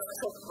Jesus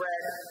took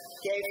bread,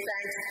 gave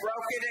thanks,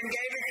 broke it, and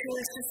gave it to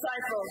his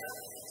disciples,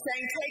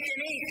 saying, "Take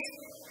and eat.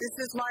 This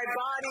is my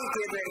body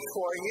given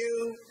for you.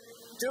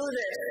 Do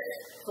this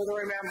for the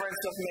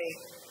remembrance of me."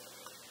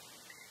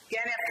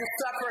 Again, after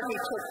supper, he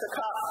took the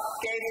cup,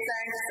 gave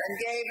thanks, and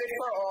gave it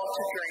for all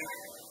to drink,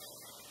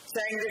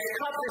 saying, "This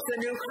cup is the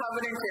new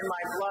covenant in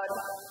my blood,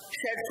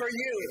 shed for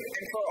you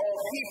and for all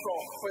people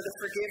for the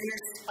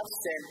forgiveness of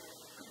sin.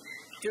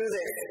 Do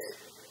this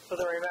for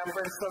the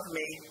remembrance of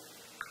me."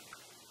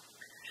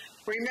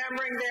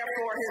 Remembering,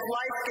 therefore, his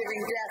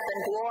life-giving death and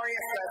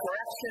glorious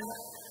resurrection,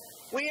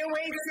 we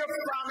await your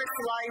promised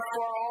life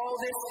for all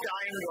this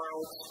dying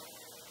world.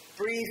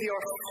 Breathe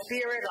your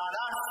Spirit on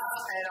us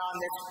and on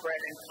this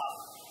bread and cup.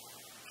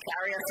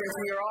 Carry us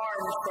into your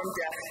arms from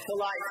death to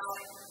life,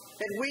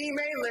 that we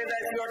may live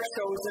as your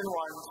chosen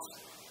ones,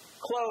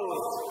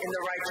 clothed in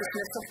the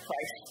righteousness of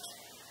Christ.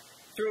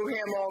 Through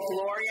him all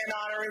glory and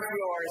honor is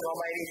yours,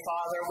 Almighty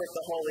Father, with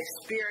the Holy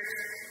Spirit,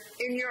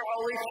 in your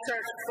holy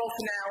church, both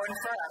now and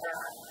forever.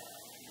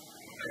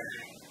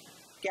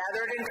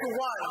 Gathered into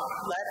one,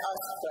 let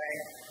us pray.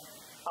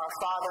 Our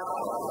Father,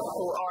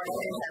 who art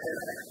in heaven,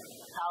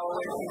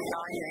 hallowed be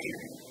thy name.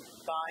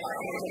 Thy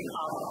kingdom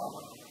come,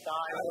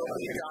 thy will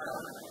be done,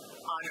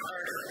 on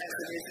earth as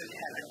it is in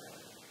heaven.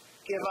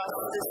 Give us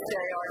this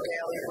day our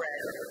daily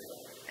bread,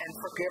 and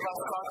forgive us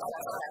our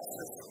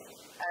trespasses,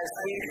 as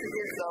we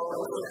forgive those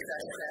who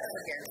trespass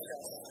against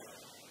us.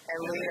 And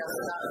lead us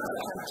not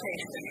into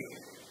temptation,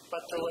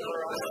 but deliver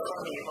us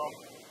from evil.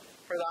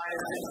 For thine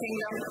is the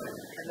kingdom,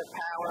 and the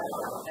power,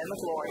 and the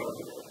glory,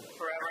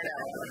 forever and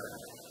ever.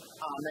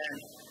 Amen.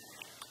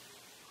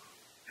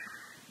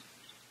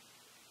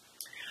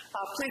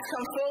 Please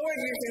come forward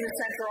using the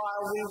center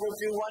aisle. We will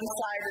do one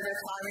side at a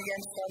time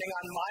again, starting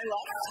on my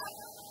left,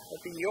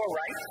 will be your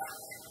right,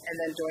 and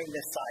then doing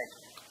this side.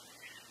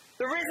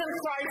 The risen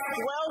Christ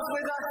dwells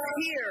with us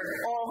here,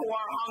 all who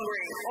are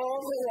hungry,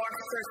 all who are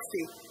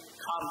thirsty.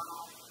 Come.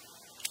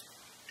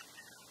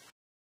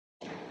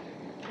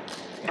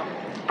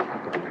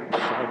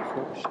 Side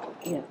first?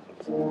 Yeah.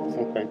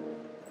 Okay.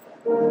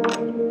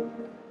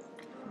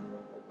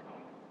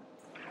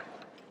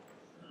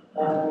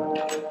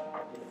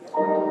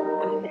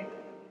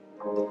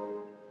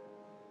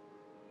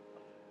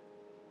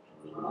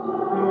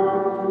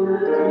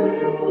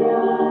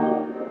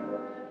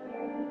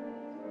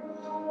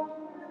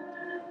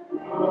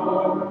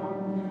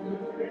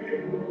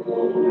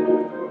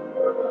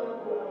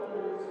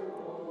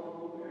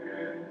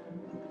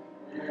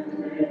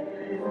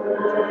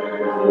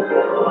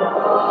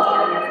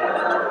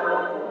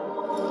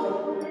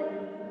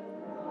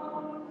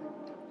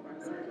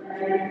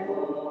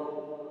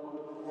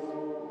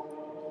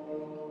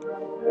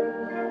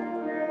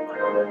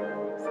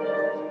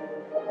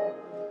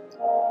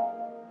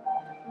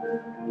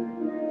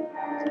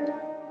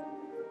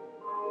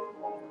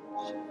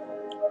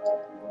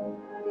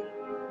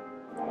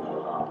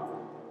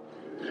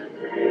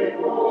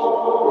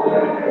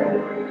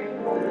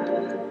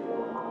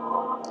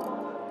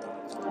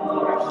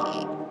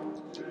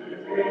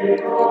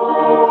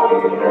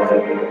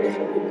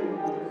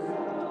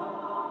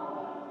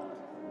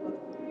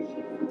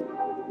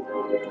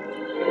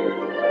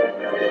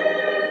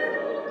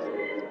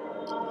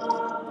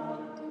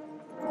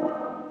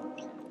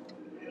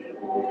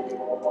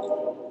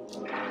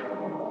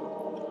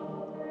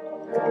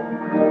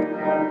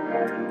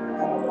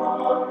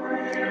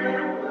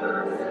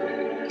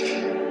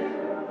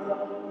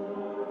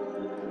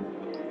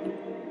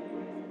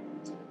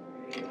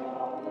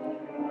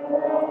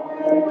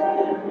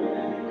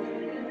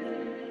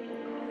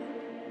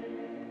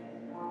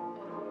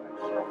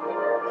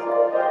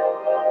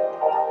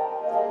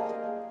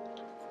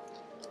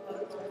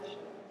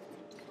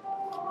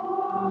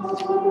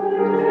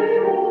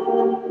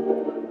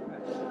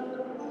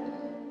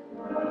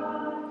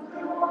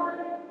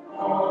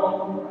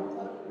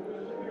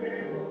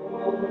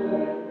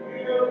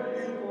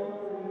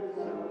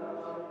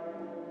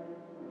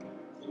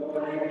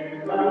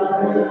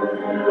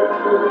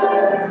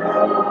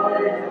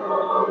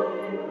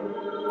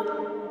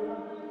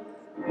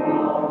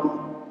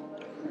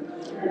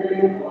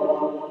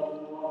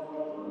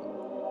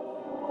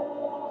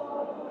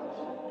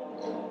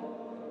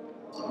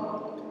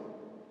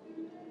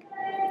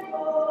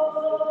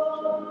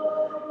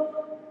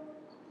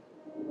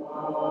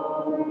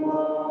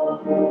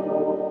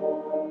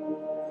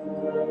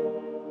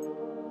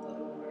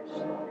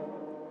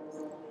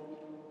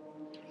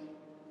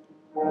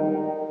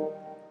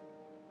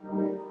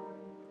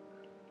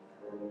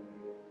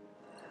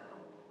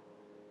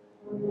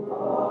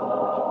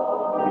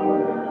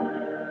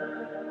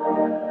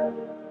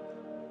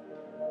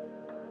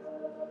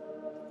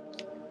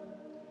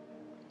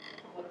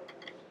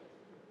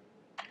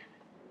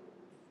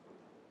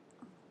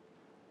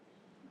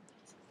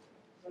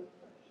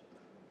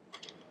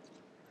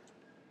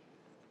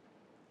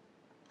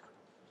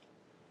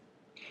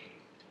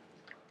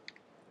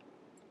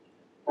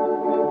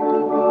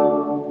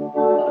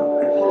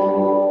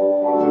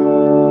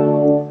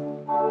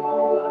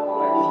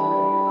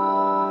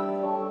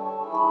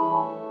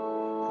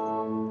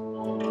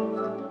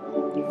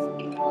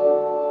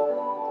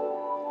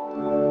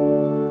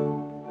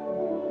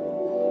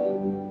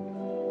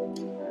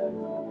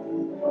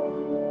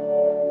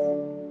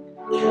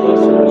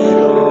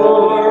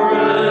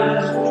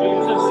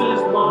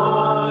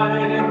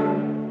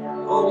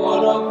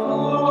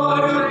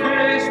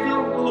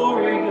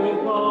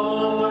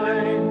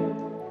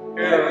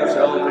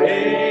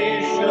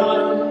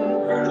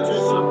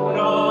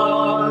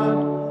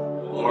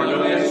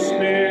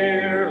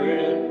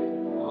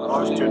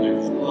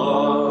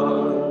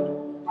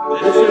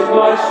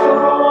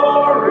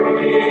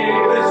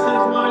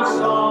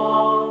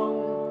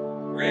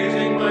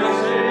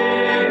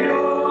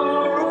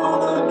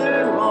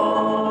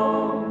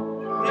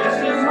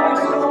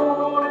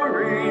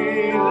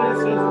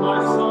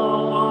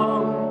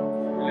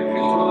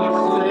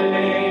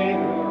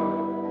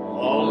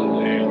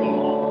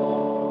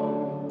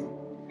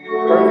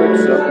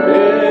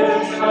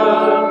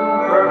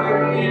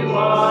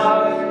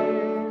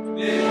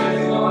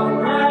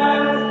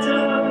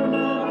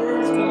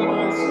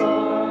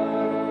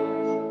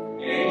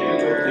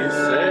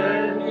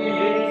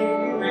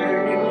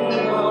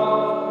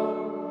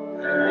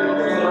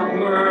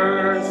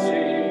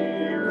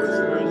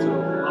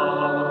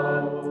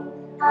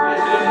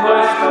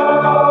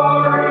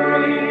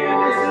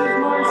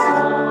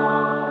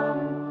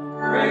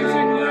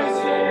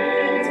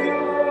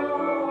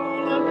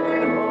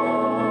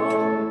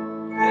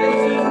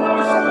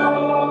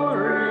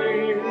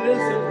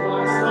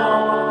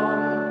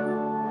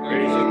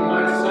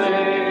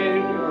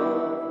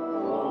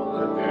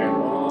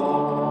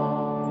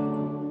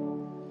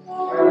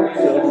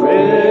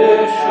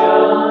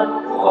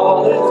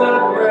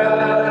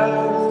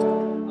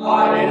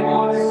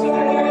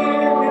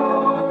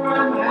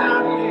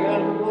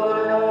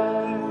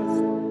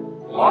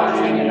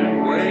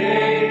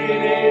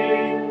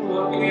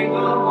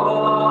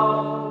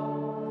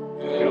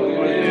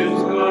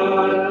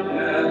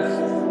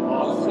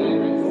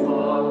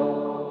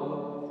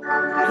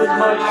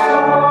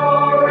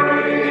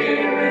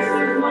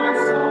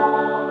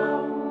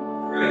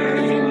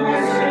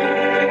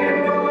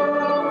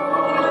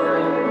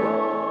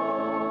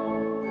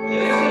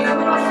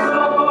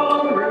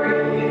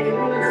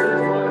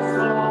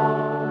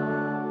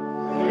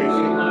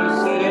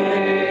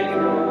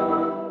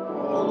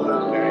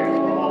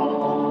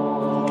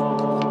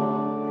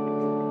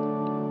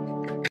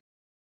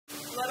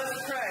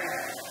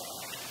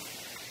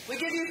 We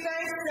give you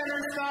thanks,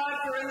 generous God,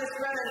 for in this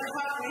bread and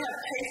cup we have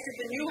tasted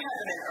the new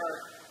heaven and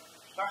earth,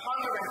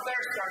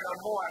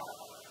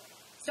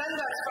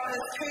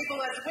 this table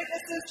as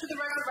witnesses to the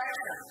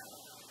resurrection,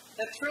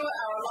 that through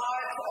our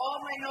lives all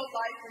may know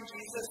life in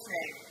Jesus'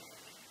 name.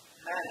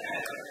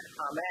 Amen.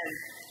 Amen.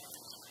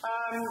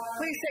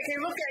 Please take a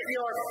look at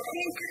your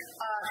pink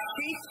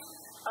sheet.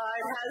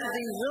 It has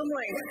the Zoom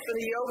links for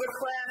the yoga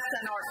class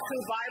and our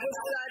 2 Bible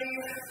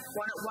studies,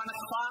 one at 1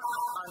 o'clock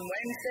on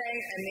Wednesday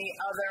and the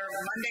other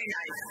Monday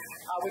night,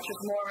 which is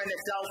more of an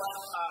adult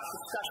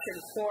discussion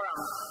forum.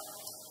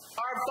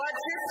 Our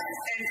budget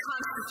and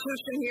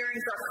constitution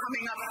hearings are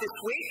coming up this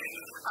week,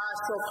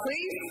 so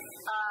please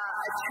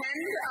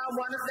attend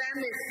one of them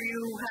if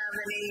you have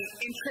any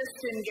interest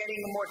in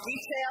getting more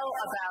detail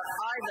about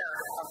either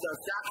of those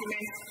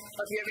documents.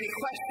 If you have any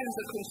questions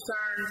or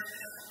concerns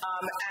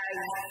as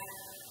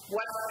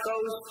what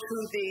goes to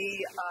the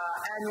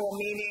annual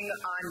meeting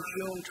on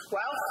June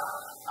 12th,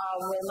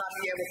 we'll not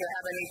be able to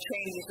have any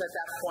changes at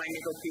that point.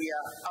 It'll be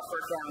an up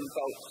or down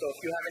vote. So if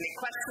you have any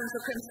questions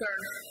or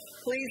concerns,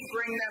 please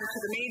bring them to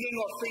the meeting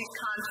or please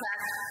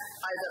contact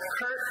either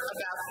Kurt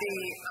about the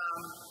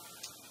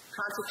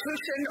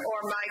Constitution or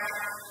Mike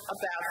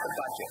about the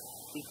budget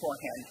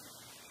beforehand.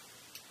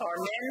 Our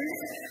men's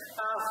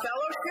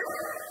fellowship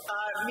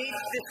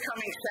meets this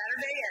coming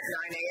Saturday at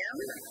 9 a.m.,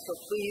 so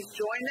please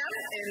join them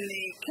in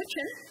the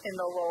kitchen in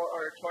the lower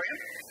auditorium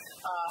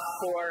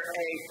for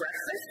a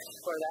breakfast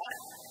for that.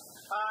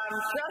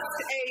 Just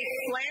a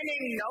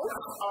planning note,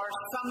 our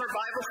summer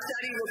Bible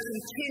study will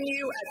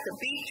continue at the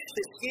beach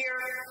this year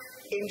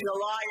in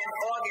July and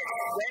August.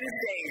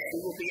 Wednesdays, we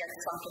will be at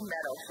Sunken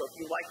Meadow. So if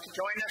you'd like to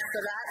join us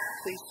for that,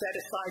 please set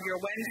aside your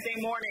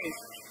Wednesday mornings,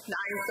 9:30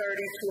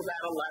 to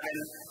about 11,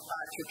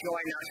 to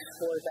join us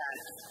for that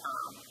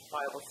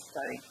Bible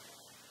study.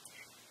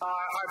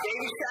 Our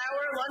baby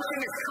shower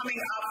luncheon is coming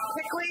up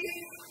quickly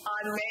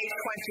on May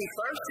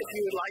 21st. If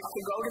you would like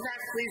to go to that,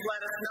 please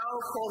let us know.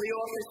 Call the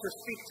office or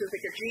speak to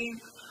Vicar Jean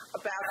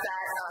about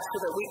that so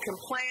that we can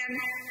plan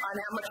on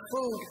how much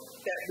food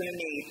that we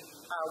need.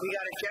 We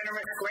got a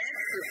generous grant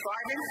through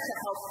Thrivent to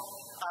help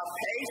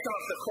pay some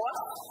of the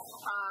costs,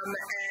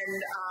 and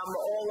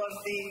all of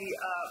the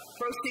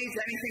proceeds,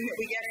 anything that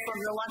we get from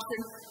the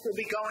luncheon, will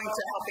be going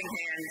to Helping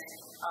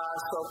Hands.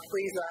 So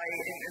please, I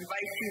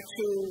invite you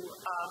to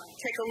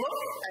take a look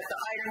at the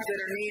items that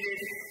are needed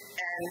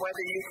and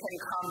whether you can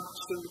come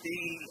to the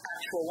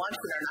actual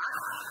luncheon or not.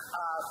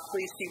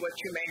 Please see what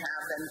you may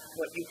have and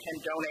what you can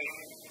donate.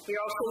 We're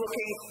also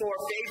looking for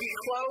baby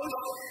clothes,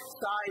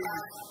 size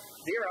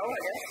 0, I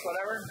guess,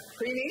 whatever,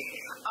 preemie,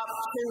 up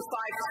to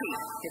 5 feet.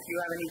 If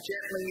you have any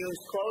gently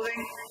used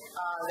clothing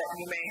that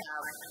you may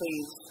have,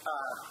 please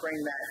bring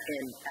that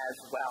in as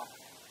well.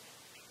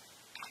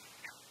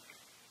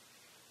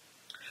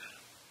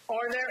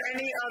 Are there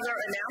any other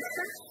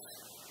announcements?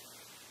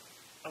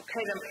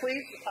 Okay, then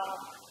please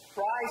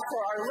rise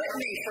for our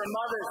litany for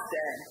Mother's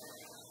Day.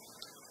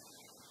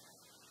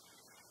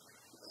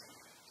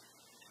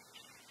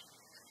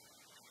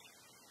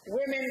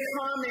 Women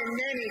come in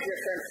many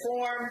different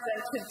forms,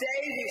 and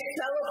today we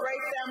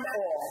celebrate them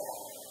all.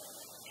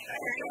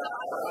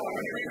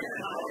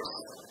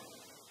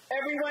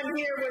 Everyone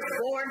here was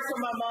born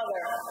from a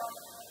mother.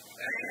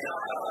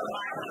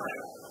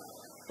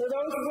 For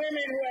those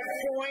women who have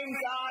joined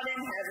God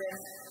in heaven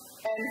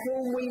and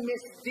whom we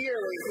miss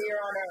dearly here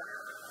on earth.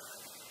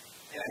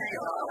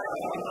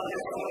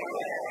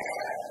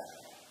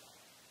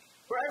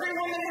 For every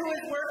woman who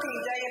is working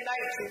day and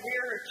night to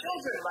rear her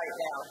children right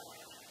now,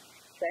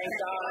 thank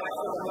God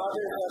for the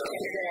mothers of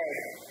today.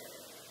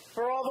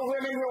 For all the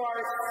women who are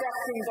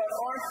accepting but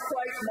aren't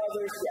quite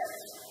mothers yet,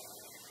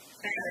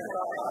 thank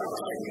God for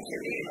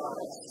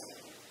mothers.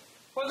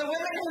 For the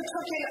women who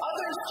took in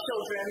others'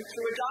 children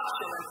through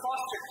adoption and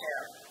foster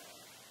care,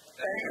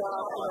 thank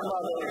God for the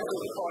mothers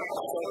who fought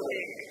so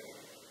big.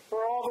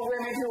 For all the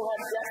women who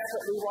have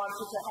desperately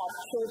wanted to have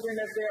children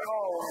of their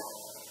own,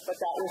 but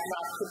that was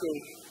not to be.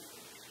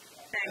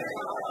 Thank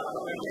God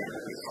for women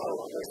whose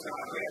hope was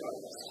not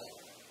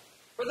realized.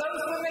 For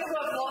those women who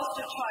have lost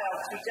a child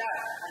to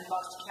death and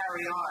must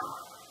carry on.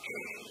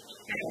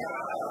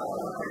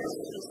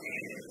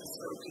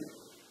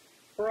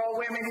 For all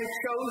women who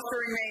chose to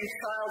remain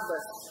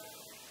childless,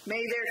 may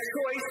their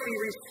choice be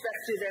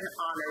respected and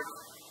honored.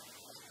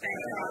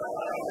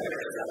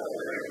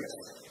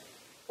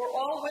 For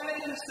all women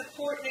who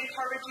support and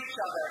encourage each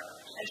other,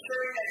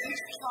 ensuring that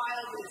each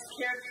child is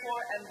cared for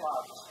and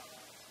loved.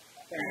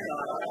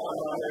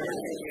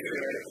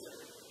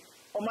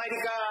 Almighty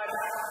God,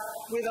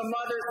 with a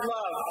mother's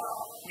love,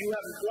 you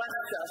have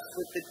blessed us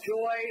with the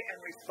joy and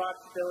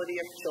responsibility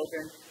of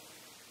children.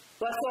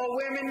 Bless all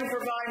women who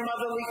provide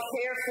motherly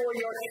care for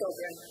your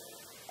children.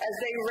 As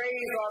they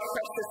raise our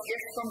precious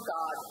gifts from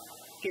God,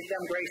 give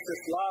them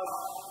gracious love,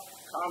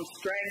 calm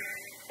strength,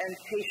 and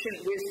patient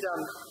wisdom,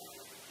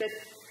 that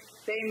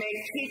they may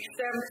teach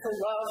them to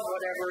love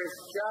whatever is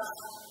just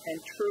and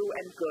true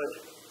and good,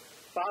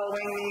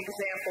 following the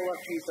example of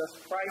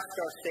Jesus Christ,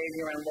 our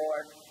Savior and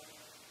Lord.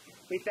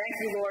 We thank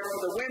you, Lord,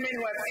 for the women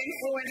who have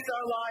influenced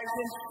our lives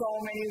in so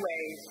many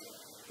ways.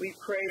 We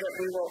pray that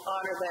we will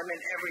honor them in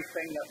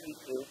everything that we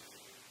do.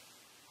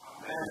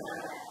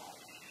 Amen.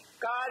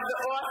 God, the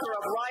author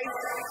of life,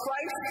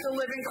 Christ, the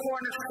living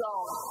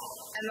cornerstone,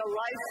 and the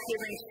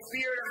life-giving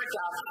spirit of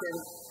adoption,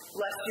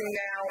 bless you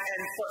now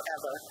and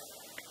forever.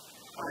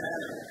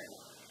 Amen.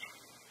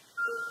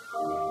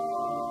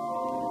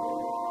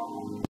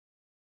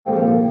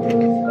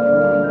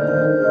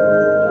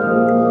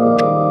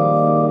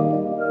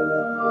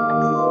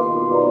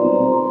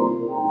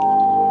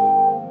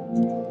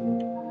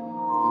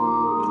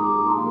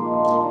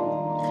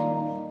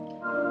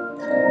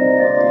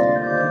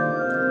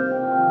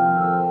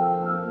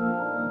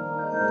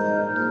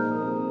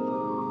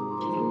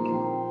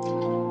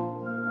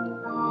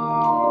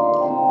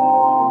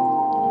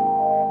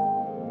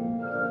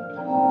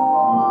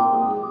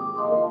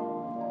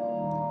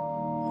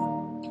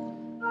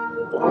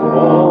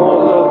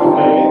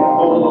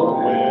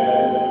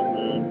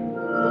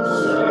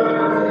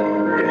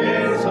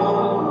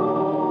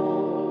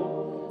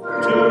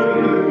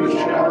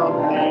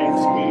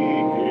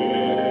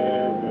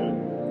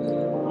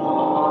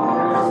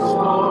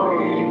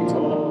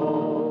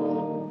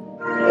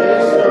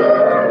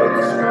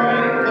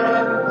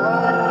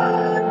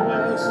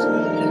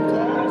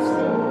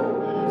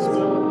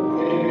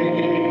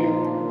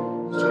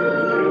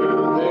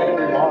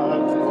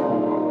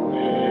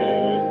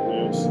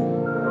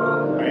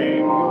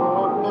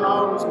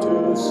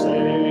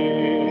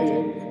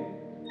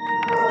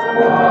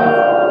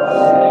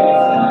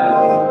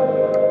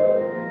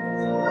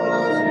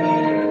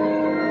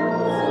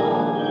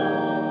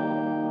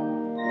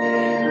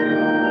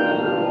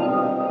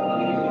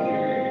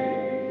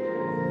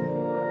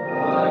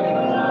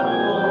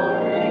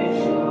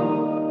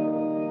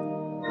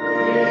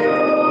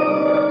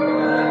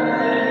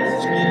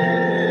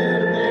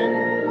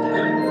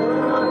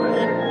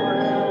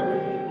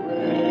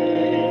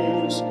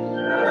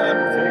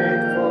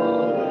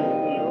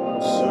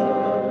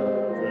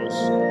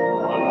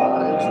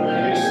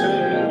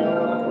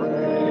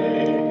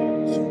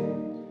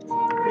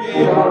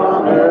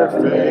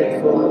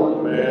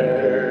 Faithful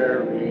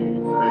Mary,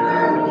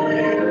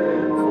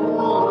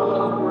 full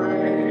of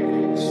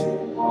grace,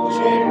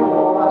 she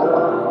bore the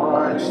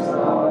Christ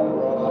our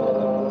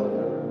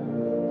brother,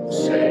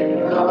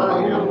 saved the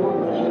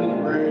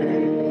human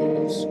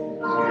race.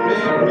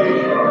 May we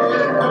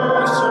with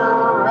her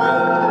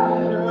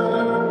surrender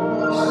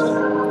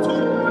ourselves to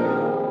you,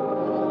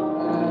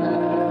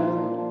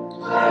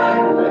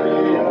 and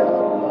lay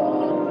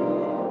upon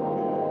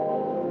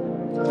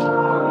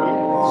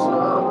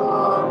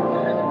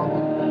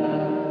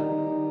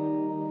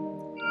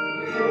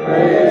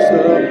praise the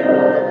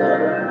Mother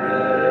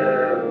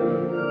Mary,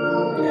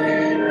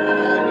 came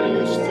and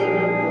used to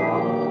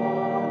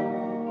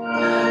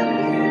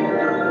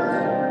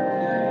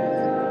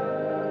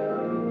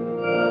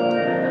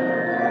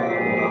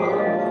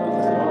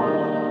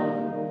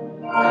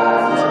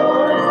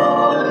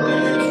joyfully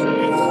she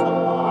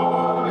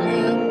saw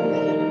him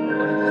in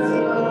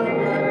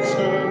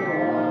resurrection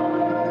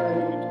light.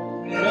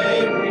 May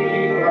we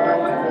by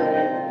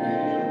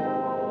faith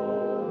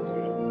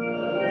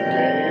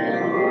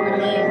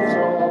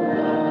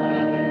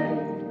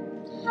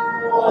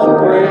all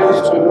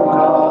praise to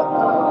God the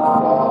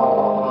Father,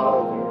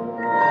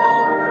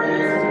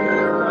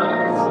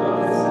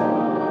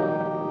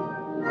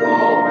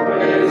 all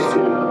praise to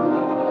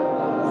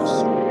God the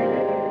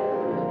Spirit,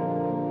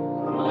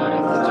 let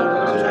the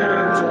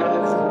church of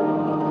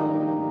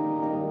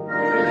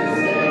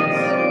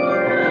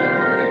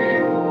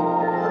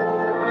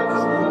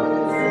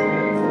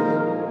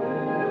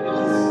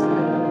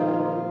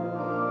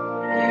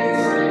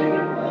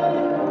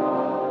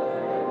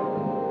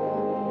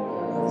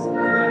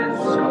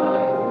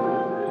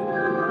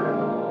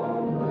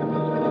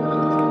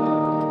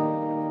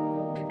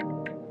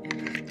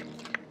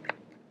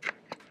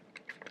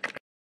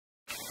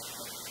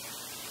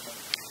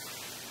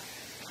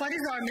What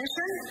is our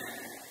mission?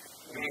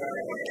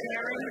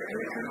 Caring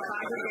Lutheran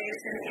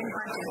congregation in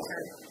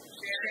Huntington,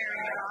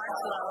 sharing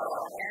God's love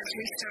as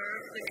we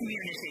serve the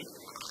community.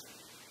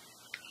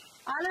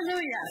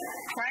 Hallelujah!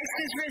 Christ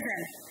is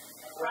risen.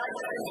 Christ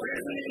is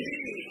risen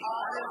indeed.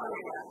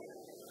 Hallelujah.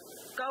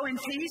 Go in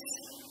peace.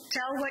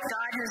 Tell what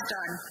God has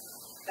done.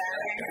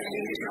 Thanks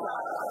be to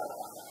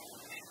God.